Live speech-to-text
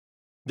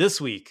This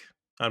week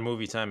on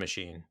Movie Time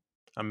Machine,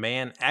 a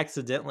man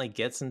accidentally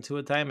gets into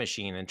a time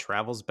machine and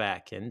travels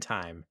back in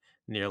time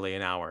nearly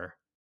an hour.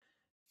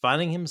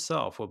 Finding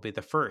himself will be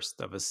the first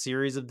of a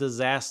series of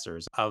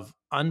disasters of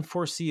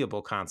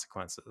unforeseeable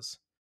consequences.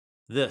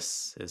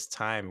 This is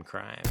Time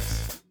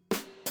Crimes.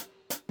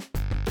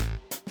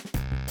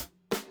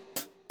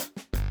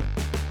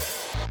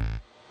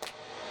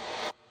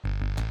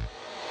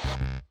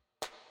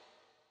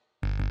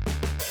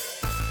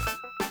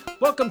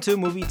 Welcome to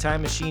Movie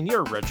Time Machine,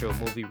 your retro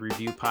movie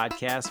review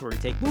podcast where we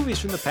take movies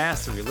from the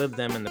past and relive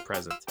them in the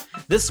present.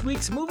 This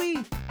week's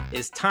movie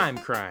is Time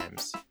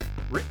Crimes,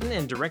 written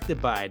and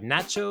directed by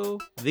Nacho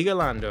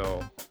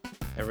Vigalondo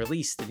and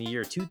released in the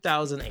year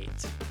 2008.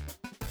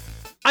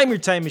 I'm your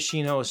Time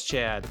Machine host,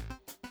 Chad,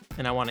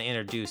 and I want to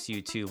introduce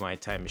you to my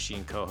Time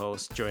Machine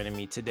co-host joining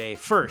me today.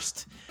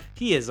 First,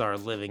 he is our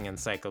living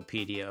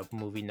encyclopedia of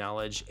movie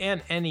knowledge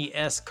and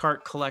NES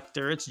cart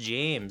collector. It's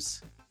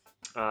James.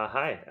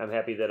 Hi, I'm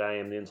happy that I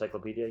am the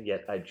encyclopedia,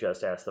 yet I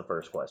just asked the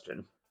first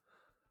question.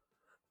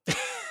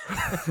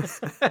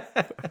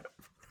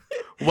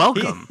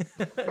 Welcome.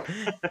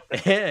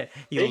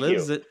 He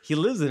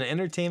lives in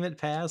entertainment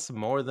past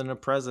more than a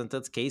present.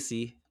 That's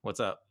Casey. What's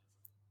up?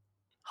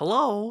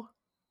 Hello.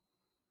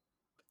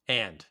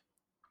 And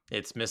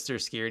it's Mr.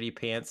 Scaredy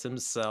Pants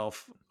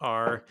himself,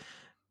 our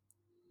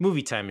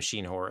Movie Time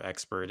Machine horror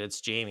expert. It's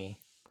Jamie.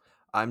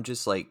 I'm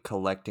just like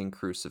collecting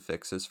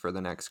crucifixes for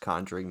the next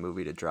Conjuring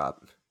movie to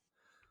drop.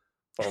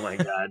 Oh my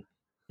god.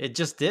 It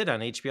just did on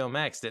HBO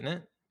Max, didn't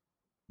it?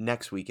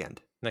 Next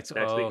weekend. Next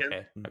weekend?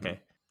 Okay. Okay.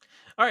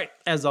 All right.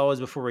 As always,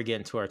 before we get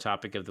into our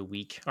topic of the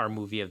week, our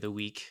movie of the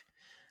week,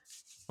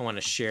 I want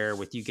to share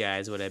with you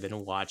guys what I've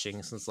been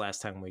watching since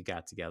last time we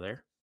got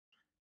together.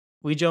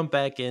 We jump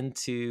back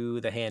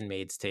into The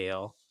Handmaid's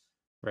Tale,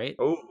 right?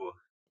 Oh.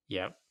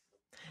 Yep.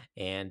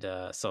 And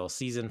so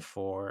season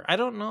 4. I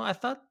don't know. I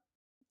thought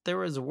there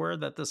was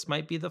word that this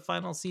might be the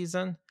final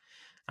season.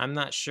 I'm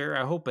not sure.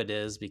 I hope it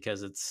is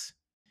because it's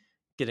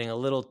getting a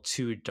little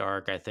too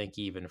dark, I think,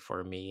 even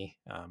for me.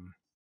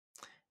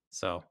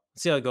 So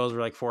see how it goes.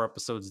 We're like 4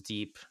 episodes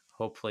deep.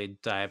 Hopefully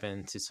dive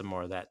into some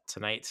more of that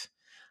tonight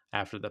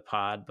after the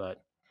pod.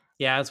 But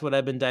yeah, that's what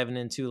I've been diving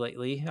into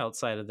lately.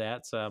 Outside of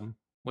that,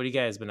 what have you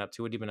guys been up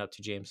to? What have you been up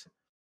to, James?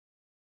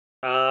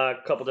 A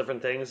couple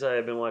different things.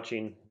 I've been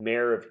watching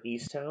Mayor of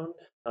Easttown,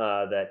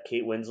 that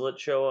Kate Winslet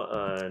show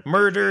on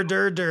Murder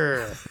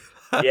Durder.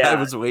 Yeah. I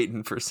was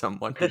waiting for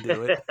someone to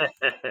do it.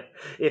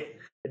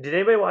 Did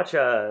anybody watch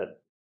The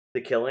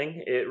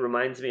Killing? It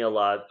reminds me a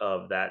lot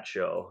of that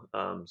show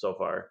so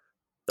far.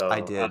 So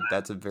I did.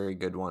 That's a very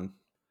good one.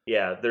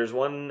 Yeah, there's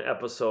one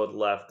episode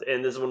left,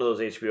 and this is one of those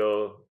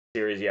HBO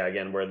series,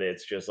 again, where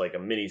it's just like a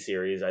mini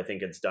series. I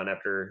think it's done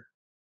after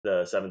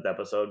the 7th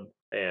episode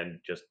and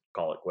just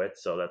call it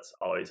quits. So that's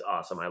always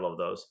awesome. I love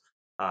those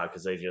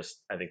because they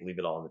just, I think, leave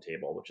it all on the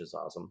table, which is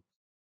awesome.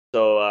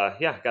 So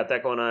got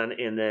that going on,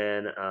 and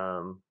then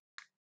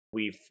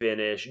we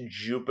finished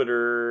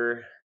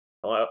Jupiter.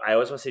 Well, I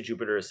always want to say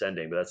Jupiter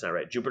Ascending, but that's not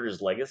right.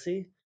 Jupiter's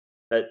Legacy,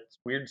 that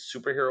weird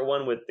superhero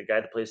one with the guy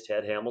that plays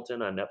Ted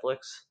Hamilton on Netflix.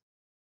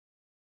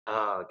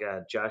 Oh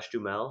god, Josh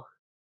Duhamel?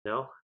 No?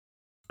 All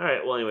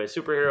right. Well, anyway,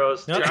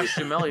 superheroes. Nope. Josh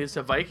Duhamel, he's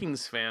a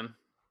Vikings fan.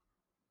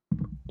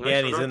 Yeah,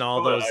 and he's in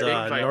all those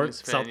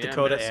South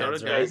Dakota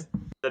ads, right?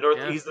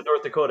 He's the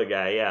North Dakota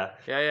guy. Yeah.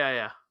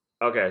 Yeah.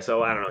 Okay,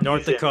 so I don't know.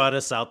 North Dakota,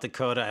 South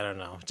Dakota. I don't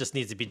know. Just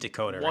needs to be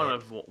Dakota. One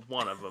of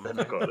them. The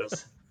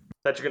Dakotas.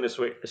 Thought you're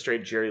gonna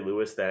straight Jerry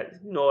Lewis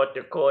that North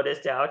Dakota,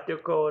 South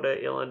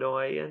Dakota,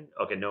 Illinois, and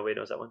okay, nobody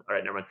knows that one. All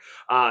right, never mind.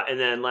 And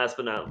then last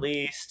but not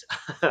least,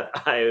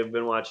 I've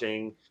been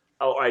watching.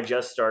 Oh, I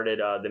just started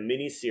the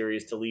mini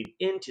series to lead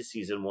into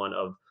season 1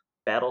 of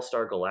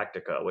Battlestar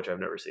Galactica, which I've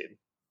never seen.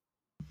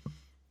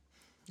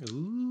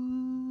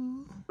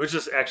 Ooh. Which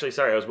is actually,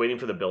 sorry, I was waiting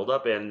for the build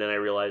up, and then I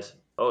realized,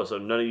 oh, so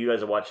none of you guys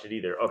have watched it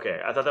either. Okay,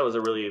 I thought that was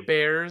a really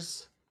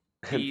Bears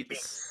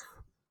beats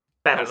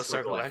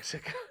Battlestar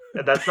Galactica.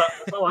 That's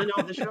all I know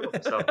of the show.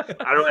 So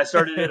I don't know. I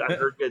started it. I've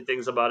heard good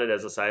things about it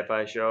as a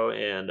sci-fi show,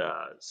 and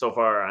so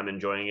far I'm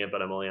enjoying it.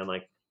 But I'm only on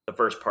like the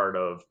first part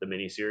of the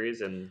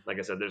miniseries, and like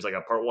I said, there's like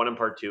a part 1 and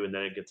part 2, and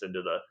then it gets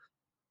into the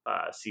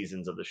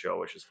seasons of the show,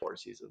 which is 4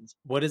 seasons.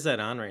 What is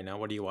that on right now?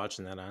 What are you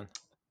watching that on?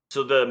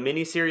 So the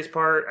miniseries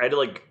part, I had to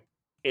like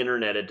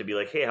internet it to be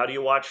like, hey, how do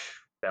you watch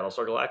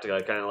Battlestar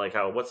Galactica? Kind of like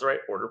what's the right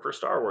order for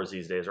Star Wars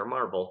these days or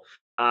Marvel?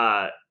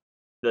 The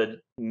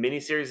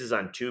miniseries is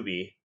on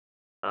Tubi.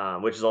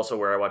 Which is also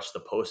where I watched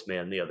The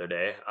Postman the other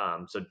day.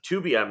 So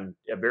Tubi, I'm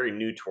very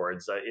new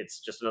towards.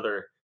 It's just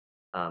another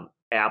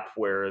app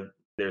where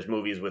there's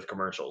movies with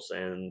commercials,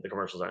 and the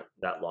commercials aren't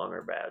that long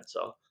or bad.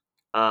 So,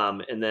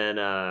 and then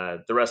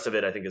the rest of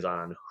it, I think, is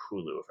on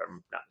Hulu, if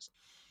I'm not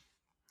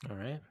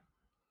mistaken.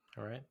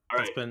 All right.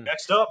 That's been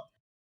next up,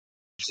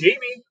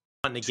 Jamie.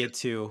 Wanting to get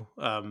to.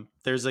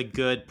 There's a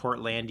good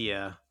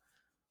Portlandia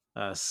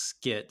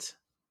skit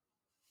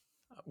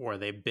where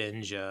they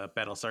binge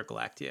Battlestar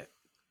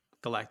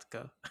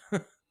Galactica.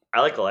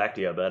 I like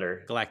Galactica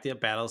better. Galactica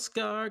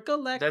Battlestar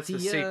Galactica. That's the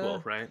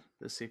sequel, right?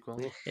 The sequel,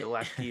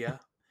 Galactica.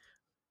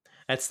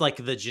 That's like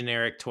the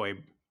generic toy.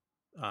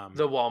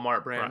 The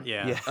Walmart brand.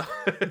 Yeah.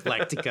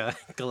 Galactica.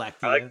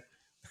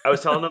 I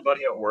was telling a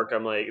buddy at work,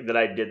 I'm like, that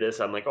I did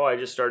this. I'm like, oh, I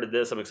just started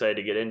this. I'm excited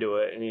to get into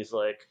it. And he's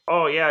like,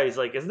 oh yeah. He's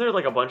like, isn't there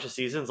like a bunch of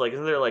seasons? Like,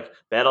 isn't there like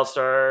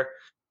Battlestar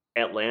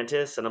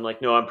Atlantis? And I'm like,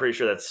 no, I'm pretty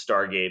sure that's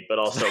Stargate, but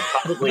also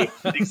probably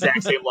the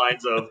exact same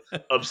lines of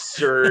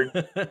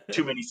absurd,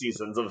 too many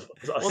seasons of.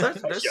 Well,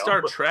 that's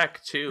Star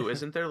Trek too.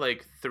 Isn't there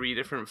like 3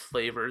 different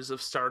flavors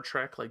of Star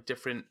Trek, like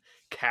different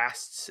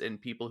casts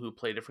and people who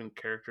play different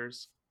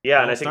characters?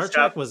 Yeah, and I think Star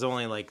Trek was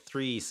only like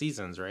 3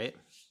 seasons, right?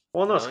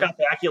 Well, no, really? Scott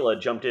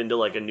Bakula jumped into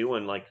like a new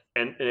one, like,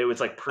 and it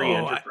was like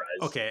pre-Enterprise.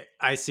 Okay,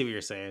 I see what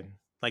you're saying.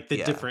 Like the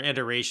different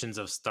iterations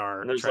of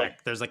Star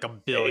Trek. There's like a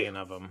billion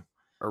of them.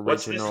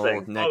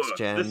 Original, Next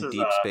Gen,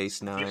 Deep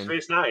Space Nine. Deep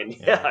Space Nine.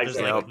 Yeah,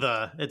 exactly.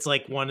 Like it's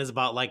like one is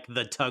about like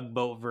the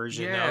tugboat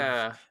version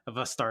of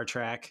a Star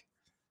Trek.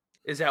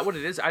 Is that what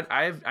it is?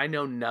 I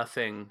know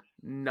nothing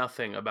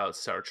about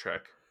Star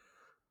Trek.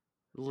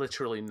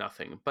 Literally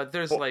nothing. But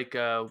there's like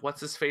what's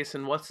his face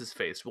and what's his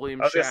face? William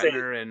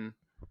Shatner and.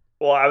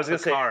 Well, I was going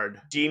to say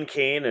Dean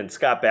Cain and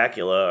Scott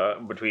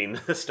Bakula between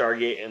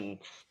Stargate and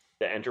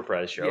the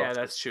Enterprise show. Yeah,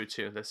 that's true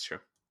too. That's true.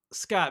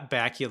 Scott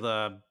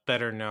Bakula,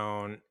 better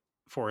known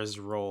for his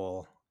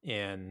role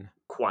in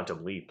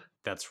Quantum Leap.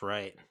 That's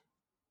right.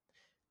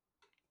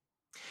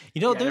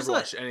 You know, I never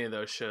watched any of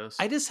those shows.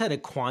 I just had a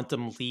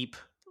Quantum Leap,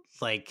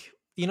 like,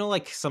 you know,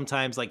 like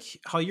sometimes like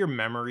how your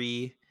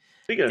memory.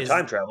 Speaking of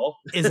time travel,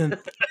 isn't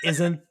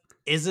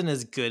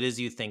as good as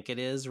you think it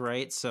is,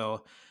 right?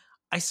 So.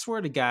 I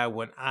swear to God,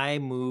 when I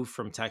moved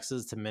from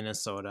Texas to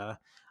Minnesota,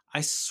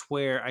 I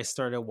swear I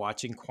started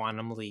watching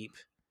Quantum Leap.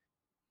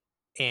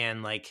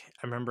 And like,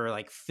 I remember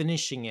like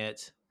finishing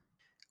it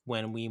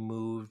when we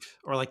moved,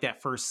 or like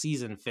that first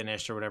season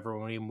finished or whatever,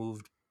 when we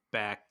moved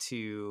back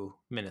to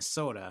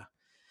Minnesota.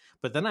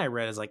 But then I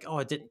read it's like, oh,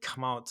 it didn't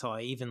come out till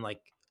I even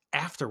like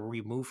after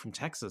we moved from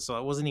Texas. So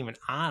it wasn't even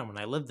on when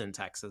I lived in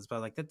Texas.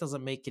 But like, that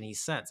doesn't make any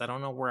sense. I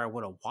don't know where I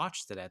would have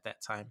watched it at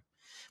that time.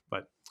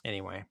 But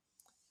anyway.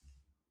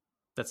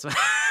 That's wow,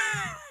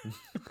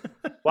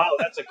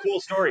 that's a cool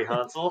story,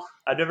 Hansel.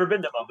 I've never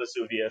been to Mount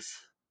Vesuvius.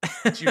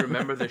 Do you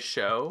remember the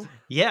show?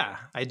 Yeah,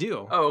 I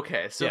do. Oh,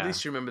 okay. So at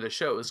least you remember the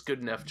show. It was good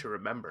enough to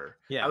remember.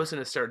 Yeah. I was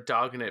going to start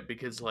dogging it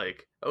because,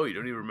 like, oh, you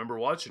don't even remember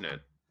watching it.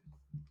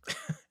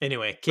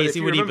 Anyway, Casey,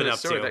 what have you been up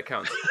to? That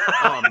counts.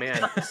 Oh,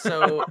 man.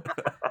 So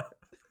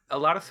a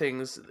lot of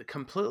things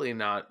completely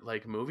not,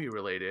 like, movie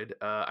related.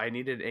 I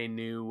needed a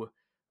new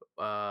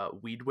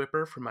weed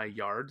whipper for my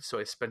yard, so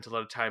I spent a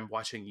lot of time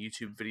watching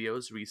YouTube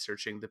videos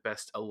researching the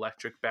best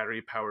electric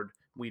battery powered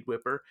weed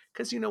whipper,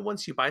 because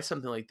once you buy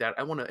something like that,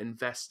 I want to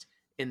invest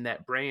in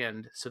that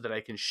brand so that I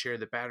can share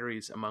the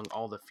batteries among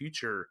all the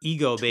future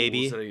Ego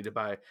baby that I need to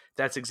buy.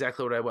 That's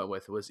exactly what I went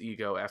with, was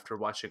Ego, after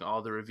watching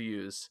all the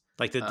reviews.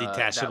 Like the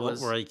detachable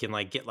where you can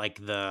like get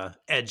like the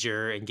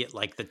edger and get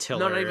like the tiller.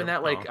 No, not even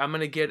that. Like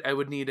I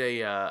would need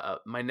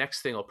my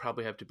next thing will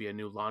probably have to be a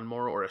new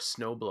lawnmower or a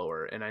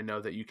snowblower. And I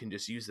know that you can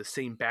just use the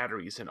same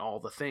batteries in all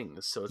the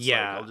things. So it's like,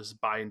 I'll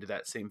just buy into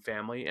that same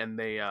family. And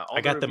they,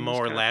 I got the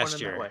mower last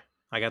year.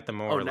 I got the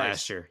mower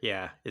last year.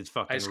 Yeah, it's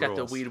fucking. I just got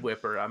the weed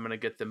whipper. I'm gonna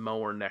get the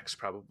mower next,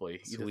 probably.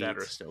 Either that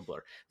or a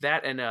snowblower.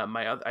 That and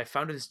I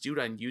found this dude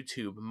on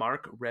YouTube,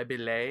 Mark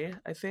Rebile,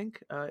 I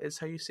think is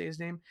how you say his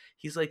name.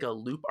 He's like a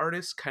loop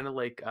artist, kind of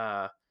like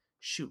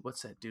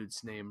what's that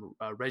dude's name?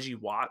 Reggie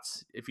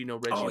Watts. If you know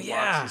Reggie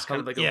Watts, he's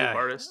kind of like a loop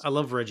artist. I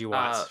love Reggie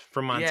Watts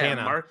from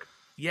Montana. Mark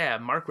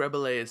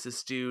Rebile is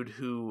this dude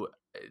who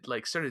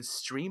like started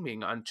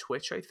streaming on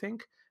Twitch, I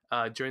think.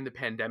 During the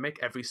pandemic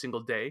every single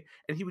day,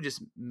 and he would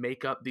just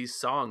make up these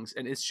songs,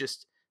 and it's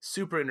just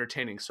super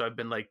entertaining. So I've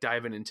been like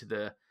diving into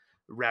the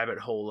rabbit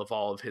hole of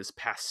all of his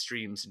past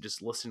streams and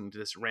just listening to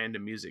this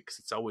random music, because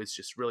it's always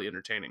just really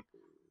entertaining.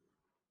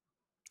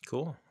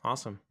 Cool.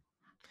 Awesome.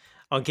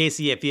 Oh,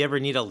 Casey, if you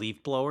ever need a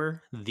leaf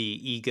blower, the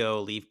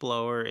Ego leaf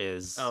blower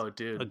is a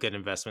good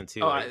investment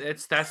too. Oh,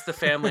 that's the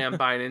family I'm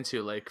buying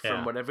into. Like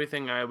from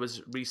everything I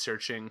was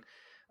researching,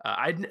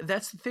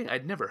 that's the thing.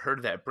 I'd never heard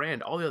of that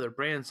brand. All the other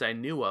brands I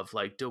knew of,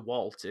 like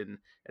DeWalt and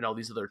all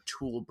these other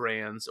tool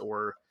brands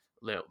or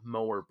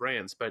mower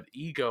brands, but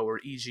Ego or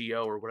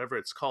EGO or whatever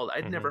it's called,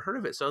 I'd never heard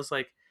of it. So I was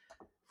like,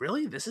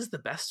 really, this is the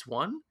best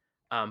one?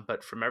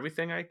 But from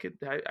everything I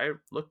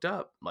looked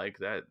up, like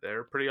that,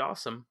 they're pretty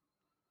awesome.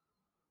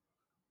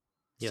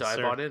 Yes, so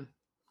I bought in.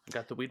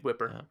 Got the weed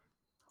whipper. Yeah.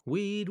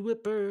 Weed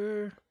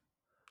whipper.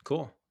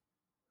 Cool.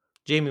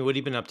 Jamie, what have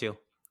you been up to?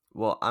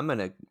 Well, I'm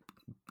gonna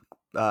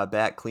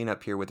back clean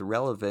up here with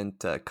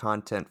relevant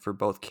content for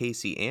both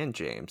Casey and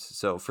James.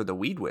 So for the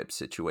weed whip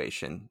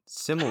situation,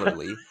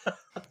 similarly,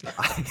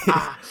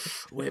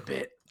 whip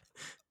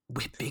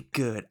it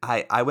good.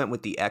 I went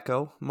with the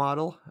Echo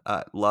model.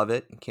 Love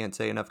it. Can't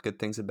say enough good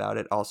things about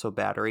it. Also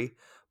battery,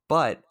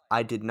 but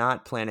I did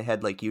not plan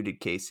ahead like you did,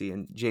 Casey.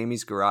 And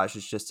Jamie's garage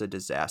is just a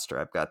disaster.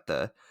 I've got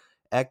the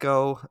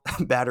Echo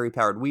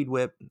battery-powered weed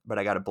whip, but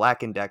I got a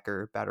Black &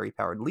 Decker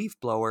battery-powered leaf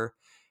blower.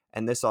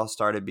 And this all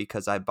started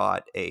because I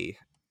bought a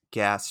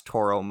gas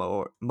Toro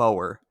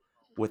mower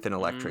with an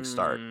electric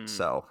start.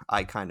 So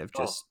I kind of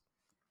just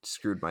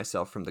screwed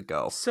myself from the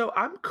go. So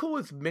I'm cool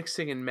with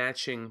mixing and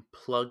matching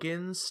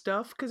plug-in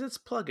stuff because it's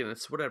plug-in.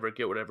 It's whatever.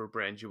 Get whatever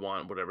brand you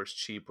want, whatever's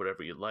cheap,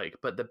 whatever you like.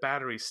 But the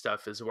battery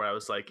stuff is where I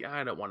was like,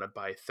 I don't want to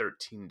buy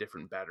 13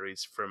 different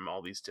batteries from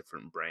all these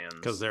different brands.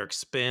 Because they're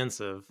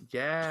expensive.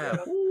 Yeah.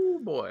 Ooh,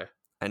 boy.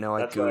 I know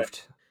I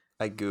goofed.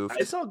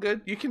 It's all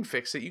good. You can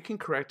fix it. You can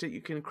correct it.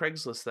 You can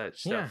Craigslist that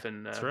stuff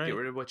and get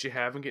rid of what you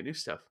have and get new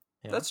stuff.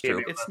 Yeah. That's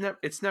true.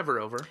 It's never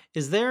over.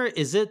 Is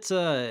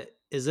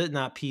it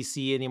not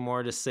PC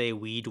anymore to say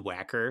weed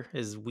whacker?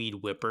 Is weed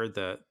whipper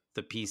the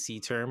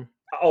PC term?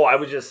 Oh, I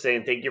was just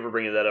saying thank you for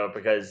bringing that up,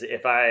 because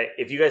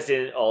if you guys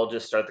didn't all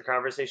just start the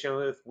conversation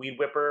with weed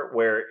whipper,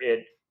 where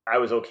I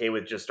was okay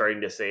with just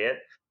starting to say it,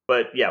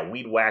 but yeah,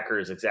 weed whacker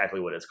is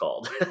exactly what it's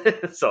called.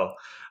 So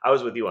I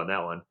was with you on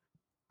that one.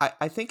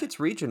 I think it's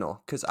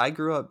regional, because I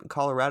grew up in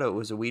Colorado. It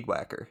was a weed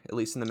whacker, at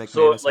least in the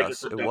McManus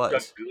house. It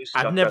was.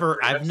 I've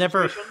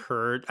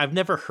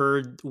never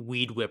heard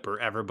weed whipper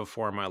ever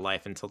before in my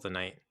life until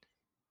tonight.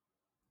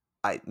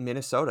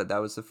 Minnesota. That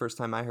was the first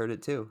time I heard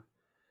it too.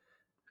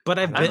 But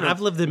I've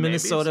lived in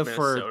Minnesota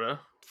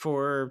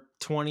for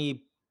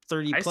 20,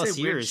 30 plus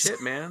years. Weird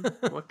shit, man.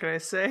 What can I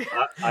say?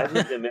 I've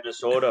lived in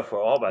Minnesota for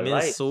all my life.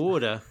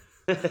 Minnesota.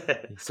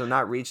 So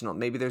not regional.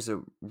 Maybe there's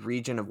a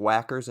region of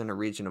whackers and a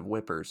region of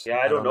whippers. Yeah,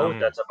 I don't know what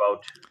that's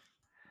about.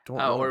 Don't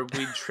know. Or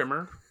weed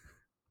trimmer.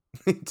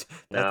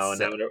 No.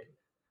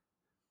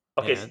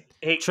 Okay, Yeah.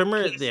 hey,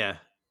 Trimmer,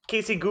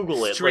 Casey,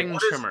 Google it. String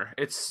trimmer.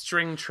 It's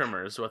string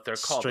trimmer is what they're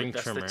called. String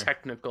That's trimmer. the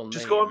technical name.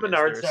 Just go on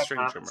Menards.com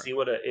and trimmer. see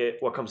what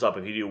comes up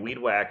if you do weed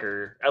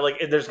whacker.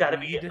 There's got to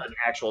be an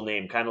actual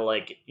name, kind of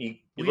like you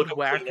look at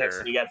Kleenex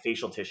and you got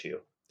facial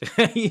tissue.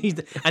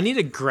 I need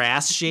a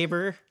grass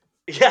shaver.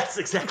 Yes,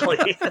 exactly.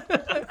 It's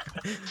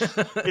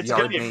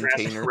gonna be a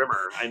grass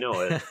trimmer. I know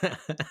it.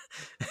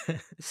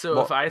 So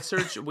if I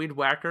search weed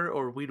whacker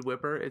or weed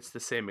whipper, it's the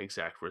same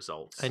exact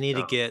results. I need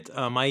to get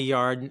my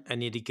yard. I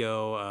need to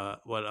go a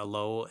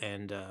low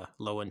and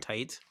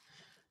tight.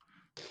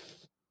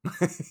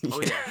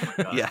 Oh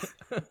yeah, yeah.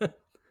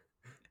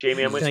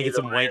 Jamie, I'm Can I get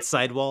some white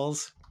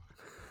sidewalls?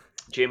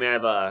 Jamie, I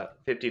have a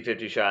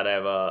 50-50 shot.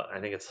 I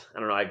think it's, I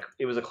don't know,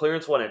 it was a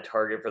clearance one at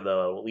Target for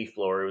the leaf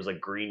blower. It was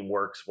like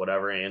Greenworks,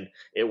 whatever, and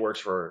it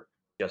works for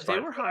just fine.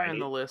 They were high on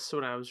the list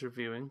when I was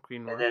reviewing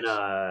Greenworks. And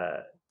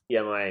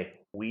then, my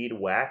weed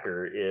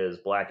whacker is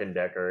Black &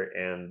 Decker,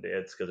 and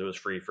it's because it was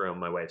free from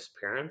my wife's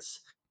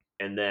parents.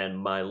 And then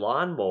my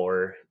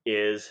lawnmower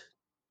is,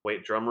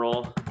 wait, drum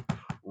roll,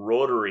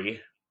 rotary.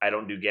 I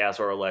don't do gas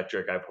or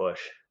electric. I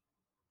push.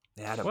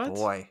 Atta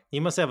boy.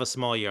 You must have a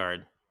small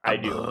yard. I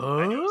do a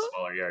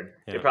smaller yard.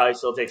 Yeah. It probably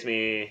still takes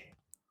me,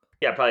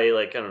 probably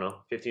like, I don't know,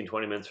 15,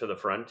 20 minutes for the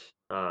front,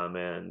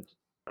 and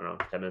I don't know,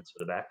 10 minutes for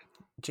the back.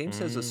 James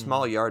has a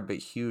small yard, but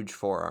huge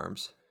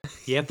forearms.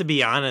 You have to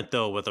be on it,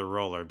 though, with a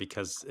roller,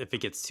 because if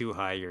it gets too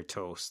high, you're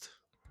toast.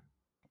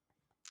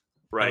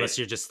 Right. Unless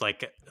you're just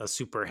like a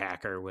super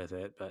hacker with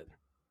it, but...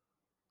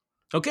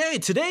 Okay,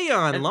 today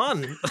on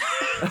Lawn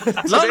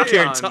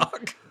Care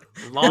Talk.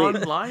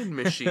 Lawn line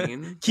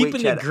machine.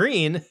 Keeping it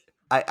green.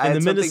 I had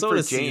the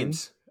Minnesota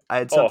James. I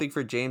had something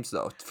for James,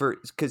 though,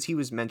 because he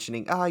was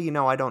mentioning, I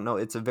don't know.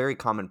 It's a very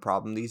common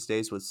problem these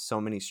days with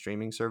so many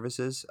streaming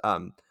services.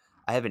 I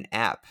have an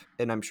app,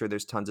 and I'm sure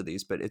there's tons of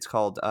these, but it's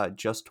called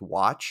Just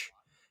Watch,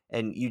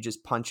 and you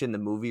just punch in the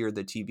movie or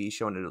the TV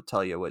show, and it'll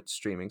tell you what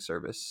streaming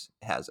service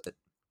has it.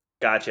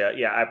 Gotcha.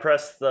 Yeah, I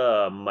press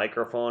the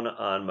microphone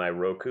on my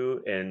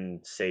Roku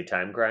and say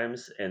Time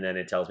Crimes, and then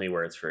it tells me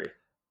where it's free.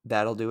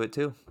 That'll do it,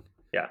 too.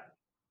 Yeah.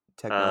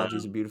 Technology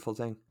is a beautiful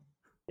thing.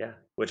 Yeah,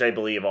 which I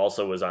believe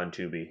also was on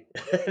Tubi,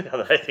 now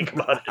that I think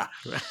about it.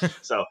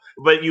 So,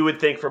 but you would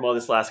think from all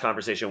this last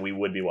conversation, we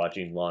would be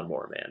watching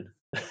Lawnmower Man.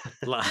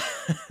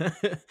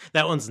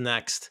 That one's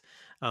next.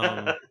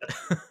 All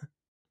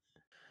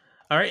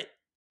right.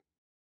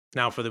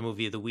 Now for the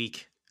movie of the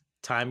week,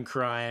 Time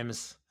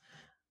Crimes.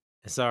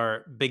 It's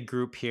our big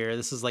group here.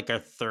 This is like our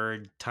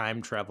third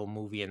time travel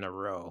movie in a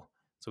row.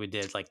 So we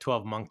did like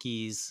 12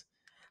 Monkeys,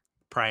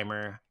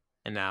 Primer,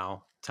 and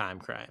now Time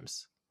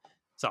Crimes.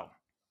 So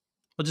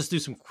we'll just do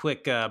some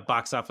quick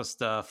box office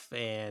stuff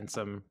and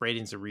some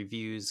ratings and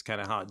reviews,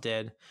 kind of how it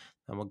did.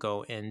 Then we'll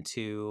go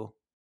into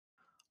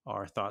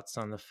our thoughts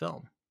on the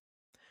film.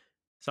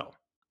 So,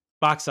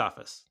 box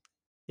office.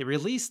 It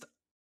premiered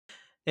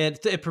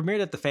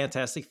at the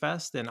Fantastic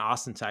Fest in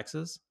Austin,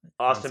 Texas.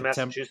 Austin,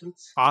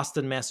 Massachusetts?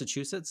 Austin,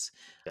 Massachusetts.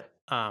 Yeah.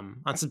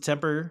 On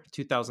September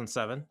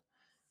 2007.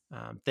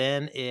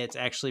 Then it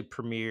actually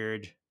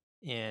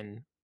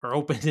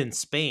opened in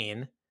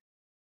Spain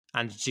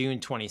on June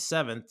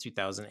 27th,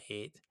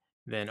 2008,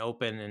 then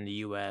opened in the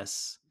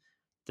U.S.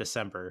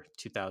 December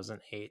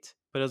 2008.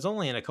 But it was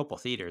only in a couple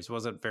theaters. It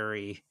wasn't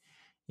it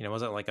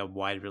wasn't like a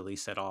wide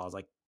release at all. It was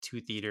like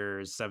 2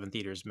 theaters, 7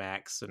 theaters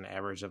max, an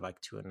average of like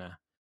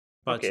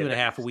about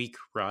 2.5 week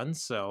run.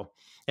 So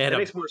that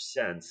makes more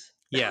sense.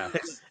 Yeah.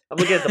 I'm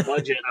looking at the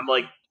budget. I'm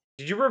like,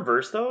 did you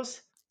reverse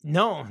those?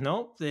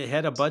 No. They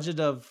had a budget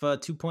of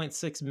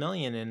 2.6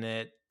 million in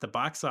it. The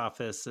box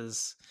office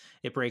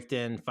it raked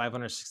in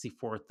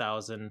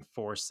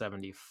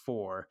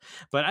 564,474.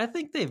 But I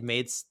think I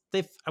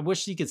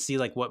wish you could see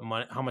like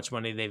how much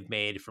money they've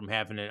made from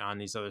having it on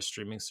these other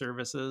streaming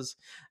services.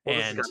 Well,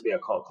 this is gonna be a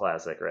cult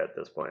classic right at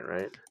this point,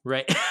 right?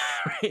 Right.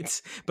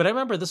 Right. But I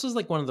remember this was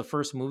like one of the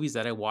first movies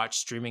that I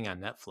watched streaming on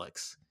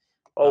Netflix.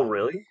 Oh,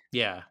 really?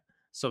 Yeah.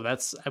 So I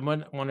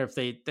wonder if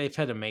they've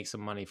had to make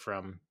some money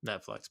from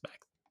Netflix back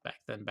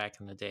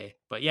in the day.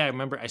 But yeah, I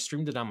remember I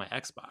streamed it on my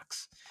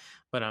Xbox.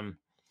 But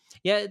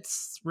yeah,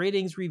 it's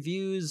ratings,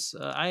 reviews.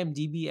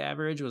 IMDb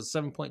average was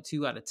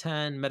 7.2 out of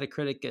 10.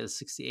 Metacritic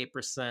is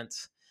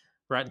 68%.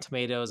 Rotten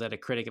Tomatoes at a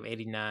critic of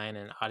 89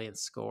 and an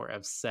audience score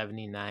of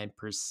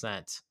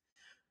 79%.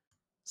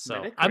 So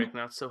Metacritic I'm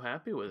not so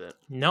happy with it.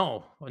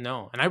 No. And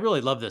I really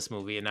love this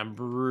movie, and I'm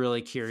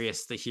really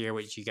curious to hear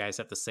what you guys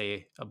have to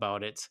say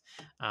about it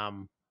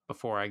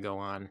before I go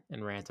on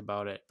and rant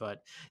about it.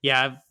 But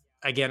yeah,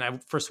 I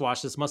first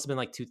watched this, must have been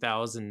like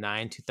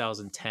 2009,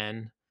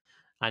 2010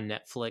 on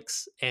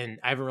Netflix, and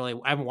I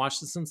haven't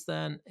watched it since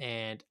then,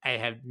 and I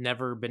have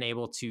never been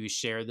able to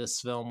share this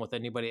film with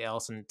anybody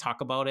else and talk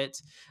about it.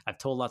 I've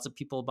told lots of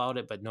people about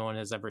it, but no one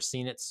has ever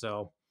seen it.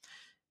 So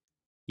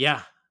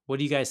yeah, what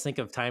do you guys think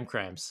of Time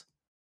Crimes?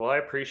 Well, I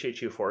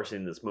appreciate you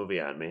forcing this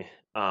movie on me.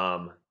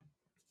 I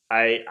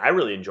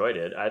really enjoyed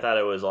it. I thought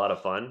it was a lot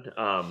of fun.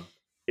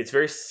 It's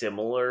very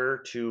similar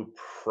to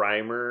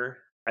Primer.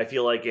 I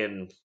feel like I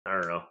don't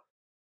know,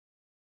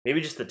 maybe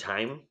just the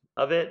time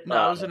of it. No,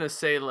 I was gonna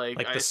say like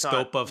the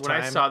scope of when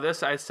time. I saw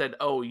this, I said,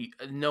 "Oh,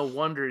 no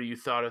wonder you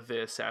thought of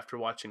this after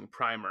watching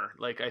Primer."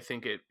 Like, I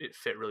think it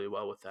fit really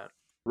well with that.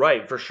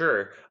 Right, for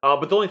sure.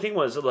 But the only thing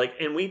was like,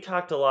 and we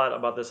talked a lot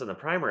about this in the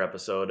Primer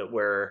episode,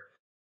 where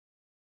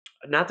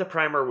not the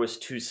Primer was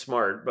too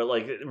smart, but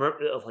like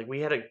we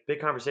had a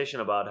big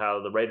conversation about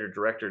how the writer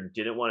director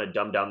didn't want to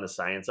dumb down the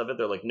science of it.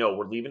 They're like, no,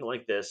 we're leaving it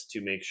like this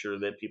to make sure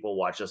that people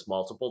watch this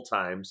multiple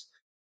times,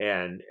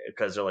 and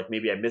because they're like,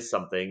 maybe I missed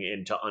something,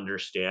 and to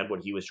understand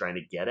what he was trying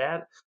to get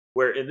at.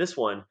 Where in this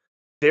one,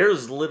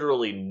 there's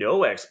literally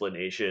no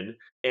explanation,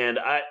 and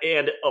a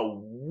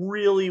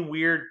really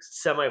weird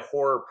semi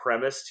horror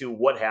premise to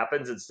what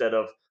happens instead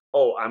of,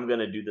 oh, I'm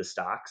gonna do the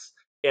stocks.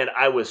 And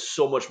I was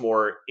so much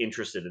more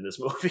interested in this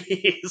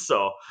movie.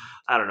 So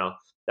I don't know.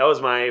 That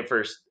was my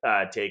first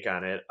take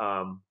on it.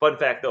 Fun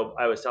fact, though,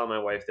 I was telling my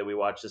wife that we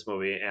watched this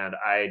movie, and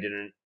I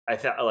didn't. I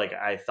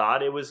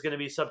thought it was going to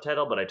be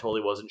subtitled, but I totally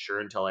wasn't sure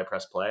until I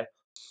pressed play.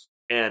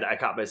 And I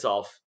caught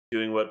myself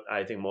doing what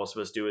I think most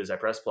of us do: is I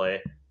press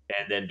play,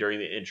 and then during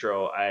the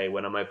intro, I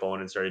went on my phone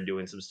and started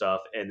doing some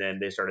stuff, and then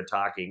they started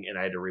talking, and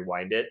I had to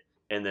rewind it.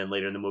 And then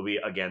later in the movie,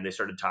 again, they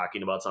started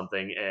talking about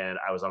something, and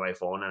I was on my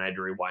phone, and I had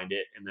to rewind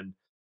it, and then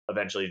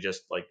eventually,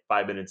 just like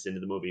 5 minutes into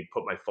the movie,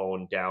 put my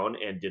phone down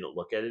and didn't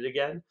look at it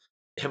again.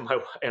 And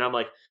I'm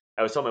like,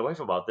 I was telling my wife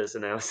about this,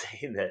 and I was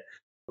saying that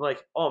I'm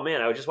like, oh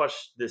man, I just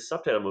watched this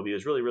subtitle movie. It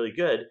was really, really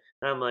good.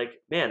 And I'm like,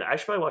 man, I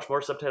should probably watch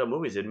more subtitle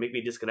movies. It'd make me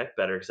disconnect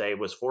better because I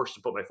was forced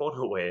to put my phone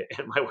away.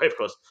 And my wife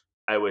goes,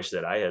 I wish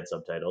that I had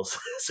subtitles,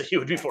 so you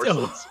would be forced to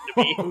listen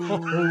to me.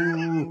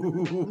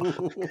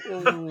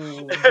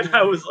 And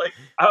I was like,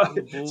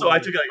 so I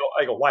took it.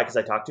 I go, why? Because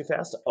I talk too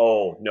fast?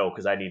 Oh no,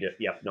 because I need it.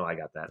 Yep, no, I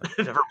got that.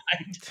 Never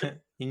mind.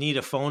 You need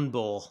a phone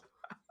bowl.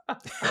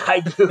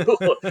 I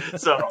do.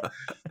 So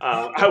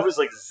I was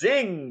like,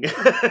 zing.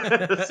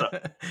 So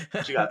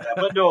she got that.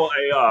 But no,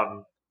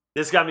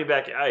 this got me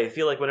back. I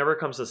feel like whenever it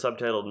comes to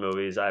subtitled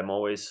movies, I'm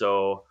always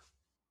so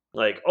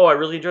like, oh, I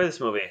really enjoy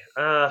this movie.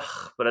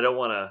 But I don't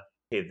want to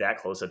pay that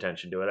close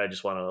attention to it. I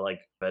just want to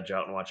like veg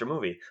out and watch a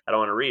movie. I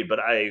don't want to read. But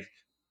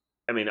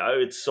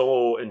it's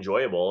so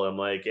enjoyable. I'm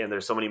like, and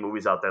there's so many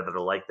movies out there that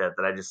are like that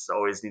I just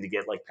always need to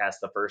get like past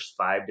the first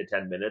 5 to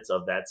 10 minutes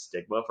of that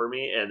stigma for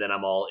me, and then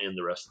I'm all in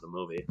the rest of the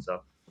movie.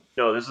 So,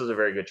 no, this was a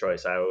very good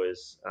choice. I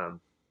was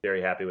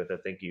very happy with it.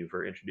 Thank you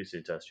for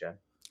introducing it to us, Chad.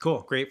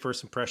 Cool, great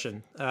first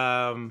impression.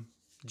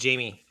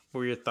 Jamie, what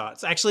were your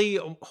thoughts? Actually,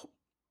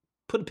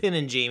 put a pin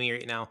in Jamie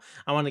right now.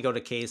 I want to go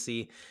to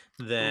Casey.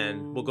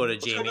 Then we'll go to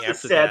Jamie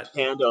after that. The sad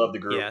panda of the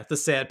group. Yeah, the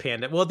sad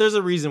panda. Well, there's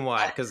a reason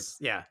why, because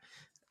yeah.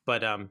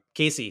 But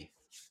Casey,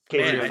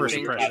 man, your first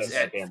impressions?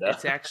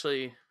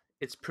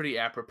 It's pretty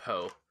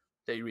apropos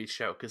that you reached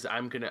out, because I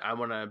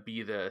want to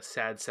be the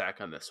sad sack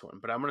on this one.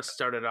 But I'm going to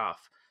start it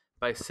off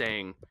by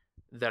saying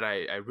that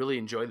I really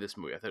enjoyed this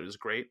movie. I thought it was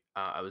great.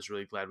 I was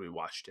really glad we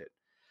watched it.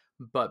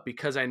 But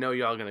because I know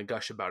y'all are going to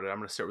gush about it, I'm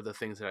going to start with the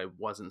things that I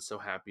wasn't so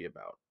happy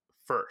about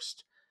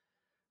first.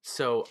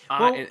 So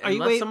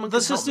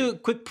let's just do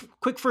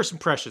quick first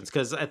impressions,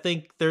 because I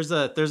think there's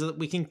a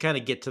we can kind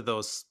of get to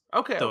those.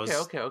 Okay. Those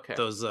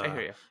I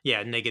hear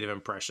you. Negative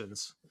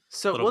impressions.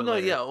 So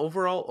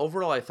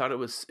overall, I thought it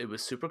was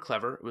super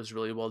clever. It was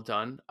really well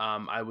done.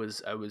 I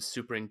was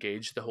super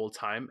engaged the whole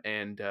time,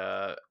 and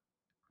I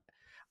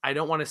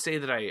don't want to say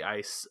that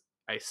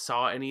I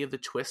saw any of the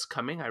twists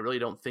coming. I really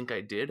don't think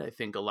I did. I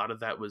think a lot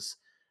of that was,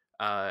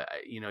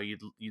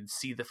 you'd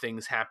see the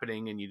things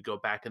happening and you'd go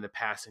back in the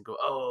past and go,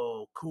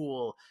 oh,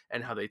 cool,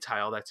 and how they tie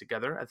all that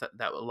together. I thought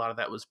that a lot of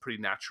that was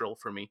pretty natural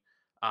for me,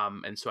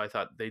 and so I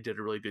thought they did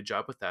a really good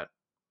job with that.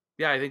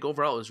 Yeah, I think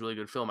overall it was a really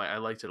good film. I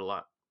liked it a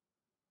lot.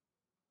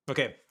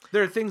 Okay,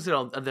 there are things that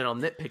I'll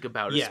nitpick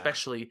about,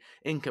 especially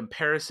in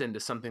comparison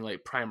to something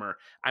like Primer.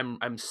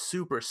 I'm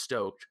super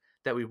stoked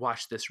that we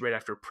watched this right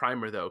after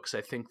Primer, though, because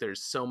I think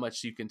there's so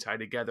much you can tie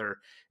together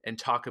and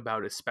talk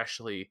about,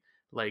 especially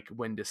like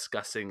when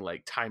discussing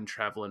like time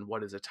travel and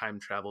what is a time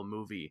travel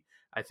movie.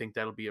 I think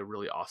that'll be a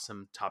really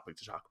awesome topic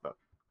to talk about.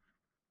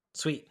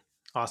 Sweet.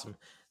 Awesome.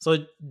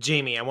 So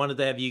Jamie, I wanted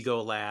to have you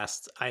go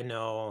last. I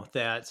know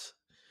that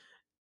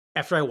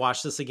after I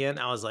watched this again,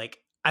 I was like,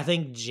 I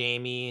think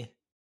Jamie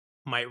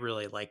might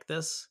really like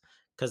this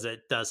because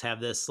it does have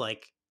this,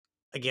 like,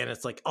 again,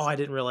 it's like, oh, I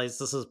didn't realize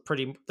this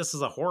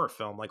is a horror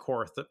film, like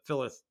horror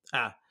thriller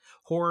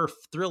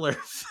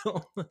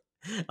film.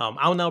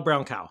 I'll know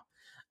Brown Cow.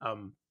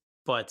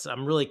 But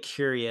I'm really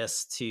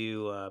curious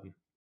to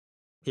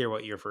hear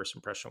what your first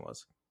impression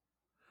was.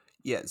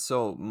 Yeah,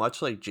 so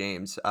much like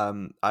James,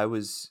 I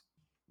was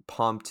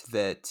pumped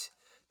that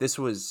this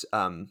was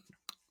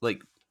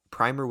like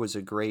Primer was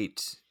a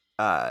great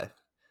how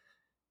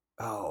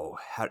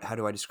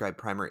do I describe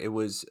Primer? It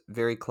was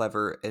very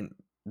clever and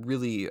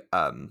really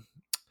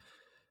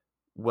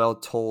well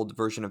told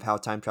version of how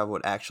time travel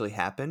would actually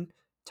happen.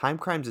 Time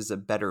Crimes is a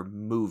better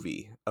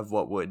movie of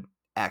what would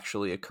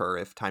actually occur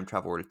if time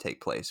travel were to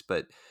take place.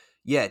 But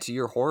yeah, to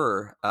your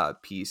horror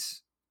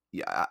piece,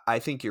 yeah, I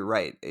think you're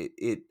right.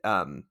 It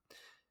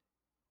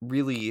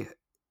really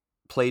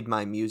played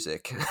my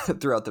music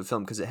throughout the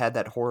film because it had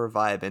that horror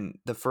vibe, and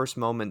the first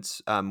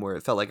moments where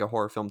it felt like a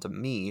horror film to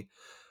me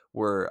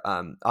were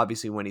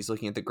obviously when he's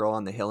looking at the girl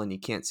on the hill and you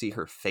can't see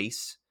her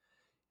face.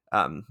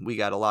 We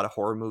got a lot of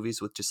horror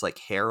movies with just like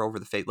hair over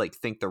the face, like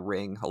think The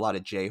Ring, a lot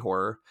of J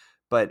horror.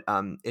 But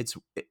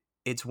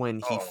it's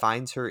when he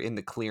finds her in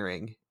the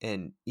clearing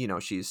and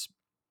she's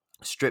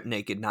stripped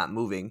naked, not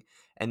moving,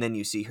 and then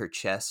you see her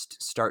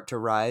chest start to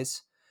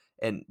rise,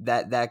 and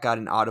that got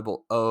an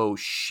audible "oh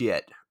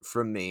shit"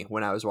 from me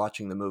when I was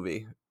watching the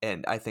movie.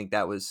 And I think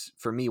that was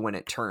for me when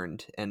it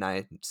turned and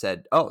I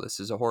said, oh, this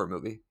is a horror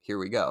movie, here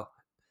we go.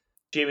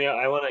 Jamie,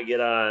 I want to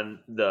get on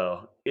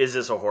the is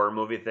this a horror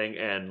movie thing,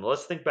 and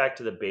let's think back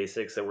to the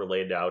basics that were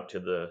laid out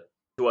to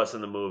us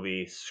in the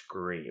movie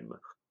Scream.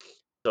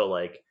 So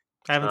like,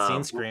 I haven't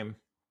seen Scream.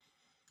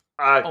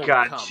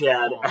 God,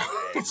 Chad,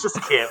 I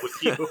just can't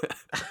with you.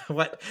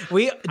 What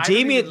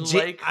Jamie?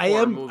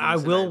 I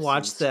will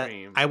watch that.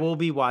 Scream. I will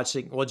be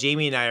watching. Well,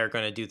 Jamie and I are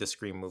going to do the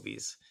Scream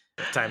movies.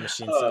 Time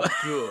Machine.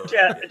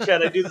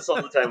 Chad, I do this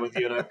all the time with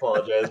you, and I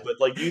apologize, but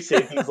like you say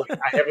things like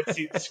I haven't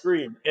seen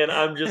Scream, and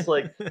I'm just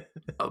like I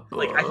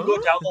can go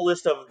down the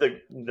list of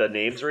the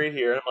names right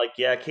here, and I'm like,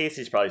 yeah,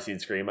 Casey's probably seen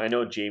Scream. I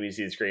know Jamie's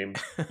seen Scream.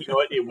 You know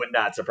what? It would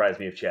not surprise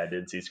me if Chad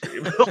didn't see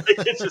Scream.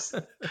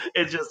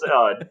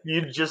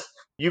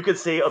 You could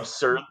say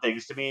absurd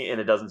things to me, and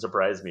it doesn't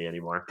surprise me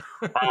anymore.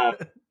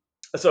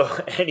 So,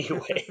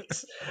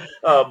 anyways,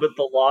 but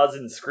the laws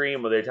in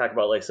Scream, where they talk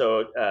about let's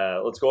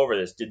go over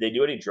this. Did they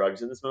do any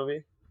drugs in this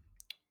movie?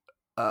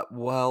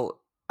 Well,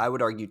 I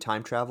would argue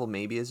time travel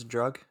maybe is a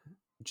drug,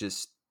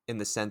 just in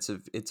the sense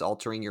of it's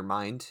altering your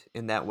mind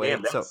in that way.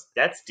 Damn,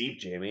 that's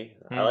deep, Jamie.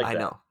 I like that. I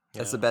know.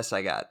 That's the best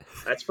I got.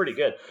 That's pretty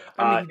good.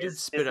 I mean, he did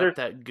spit up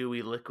that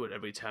gooey liquid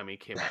every time he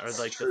came out, or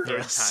like the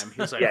third time. He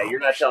was like, yeah,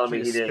 you're not telling me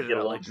he didn't get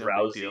a little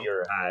drowsy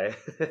or high.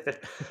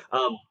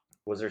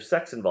 Was there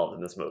sex involved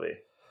in this movie?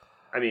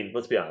 I mean,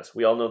 let's be honest.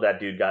 We all know that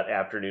dude got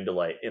afternoon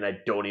delight, and I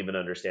don't even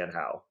understand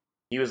how.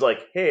 He was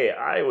like, hey,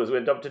 I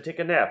went up to take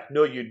a nap.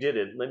 No, you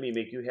didn't. Let me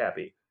make you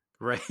happy.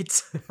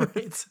 Right.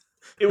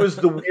 It was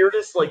the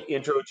weirdest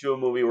intro to a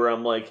movie where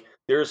I'm like,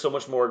 there's so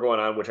much more going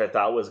on, which I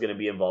thought was going to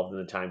be involved in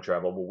the time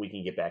travel, but we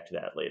can get back to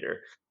that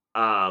later.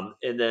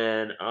 And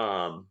then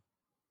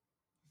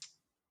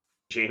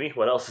Jamie,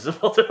 what else is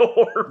involved in a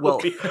horror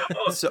movie?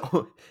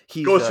 So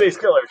he's Ghostface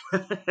Killer.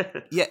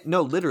 Yeah,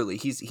 no, literally,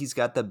 he's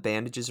got the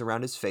bandages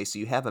around his face. So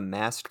you have a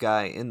masked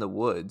guy in the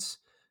woods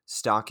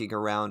stalking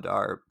around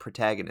our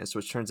protagonist,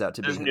 which turns out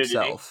to be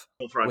himself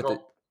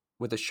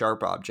with a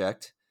sharp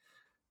object.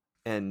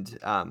 And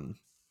the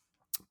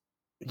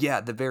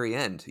very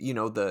end,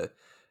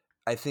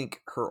 I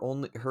think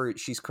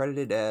she's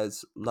credited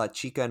as La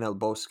Chica en el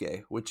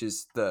Bosque, which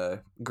is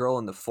the girl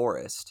in the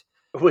forest.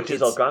 Which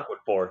is Algonquin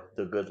for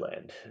the good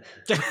land.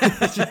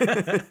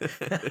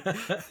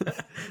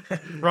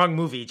 Wrong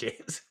movie,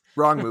 James.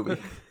 Wrong movie.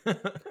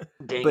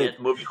 Dang it,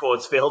 movie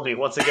quotes failed me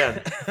once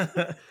again.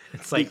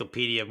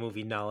 Encyclopedia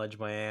movie knowledge,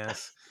 my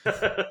ass.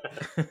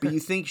 But you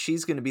think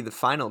she's going to be the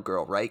final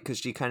girl, right? Because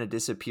she kind of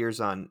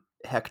disappears on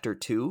Hector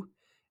 2,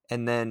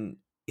 and then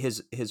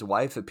his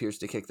wife appears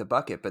to kick the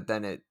bucket, but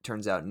then it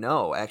turns out,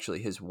 no,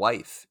 actually his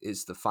wife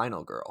is the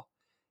final girl.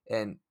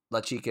 And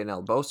La Chica en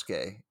el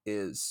Bosque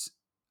is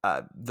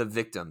the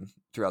victim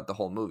throughout the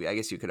whole movie. I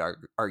guess you could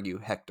argue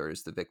Hector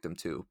is the victim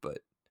too, but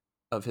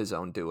of his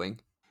own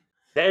doing.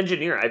 The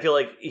engineer, I feel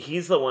like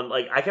he's the one.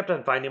 Like, I kept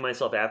on finding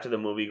myself after the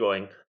movie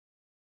going,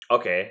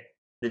 okay,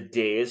 the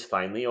day is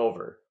finally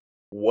over.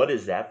 What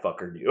does that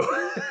fucker do?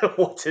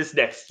 What's his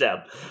next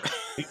step?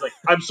 He's like,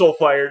 I'm so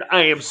fired.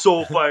 I am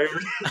so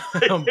fired.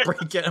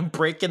 I'm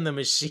breaking the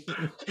machine.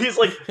 He's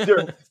like,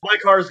 my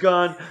car's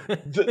gone.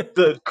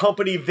 The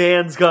company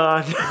van's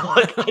gone.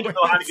 Like, I don't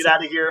know how to get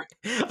out of here.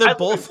 They're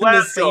both in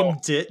the same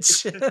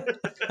ditch.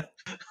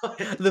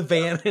 The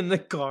van and the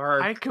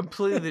car. I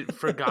completely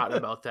forgot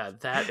about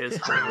that. That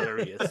is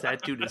hilarious.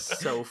 That dude is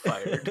so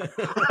fired.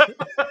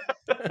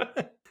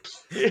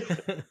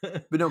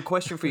 But no,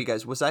 question for you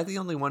guys. Was I the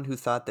only one who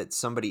thought that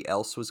somebody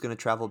else was going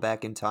to travel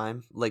back in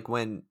time? Like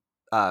when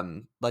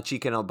La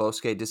Chica en el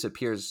Bosque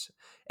disappears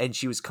and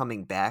she was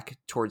coming back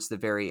towards the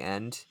very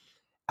end.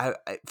 I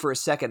for a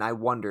second, I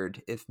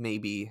wondered if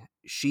maybe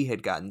she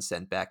had gotten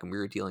sent back and we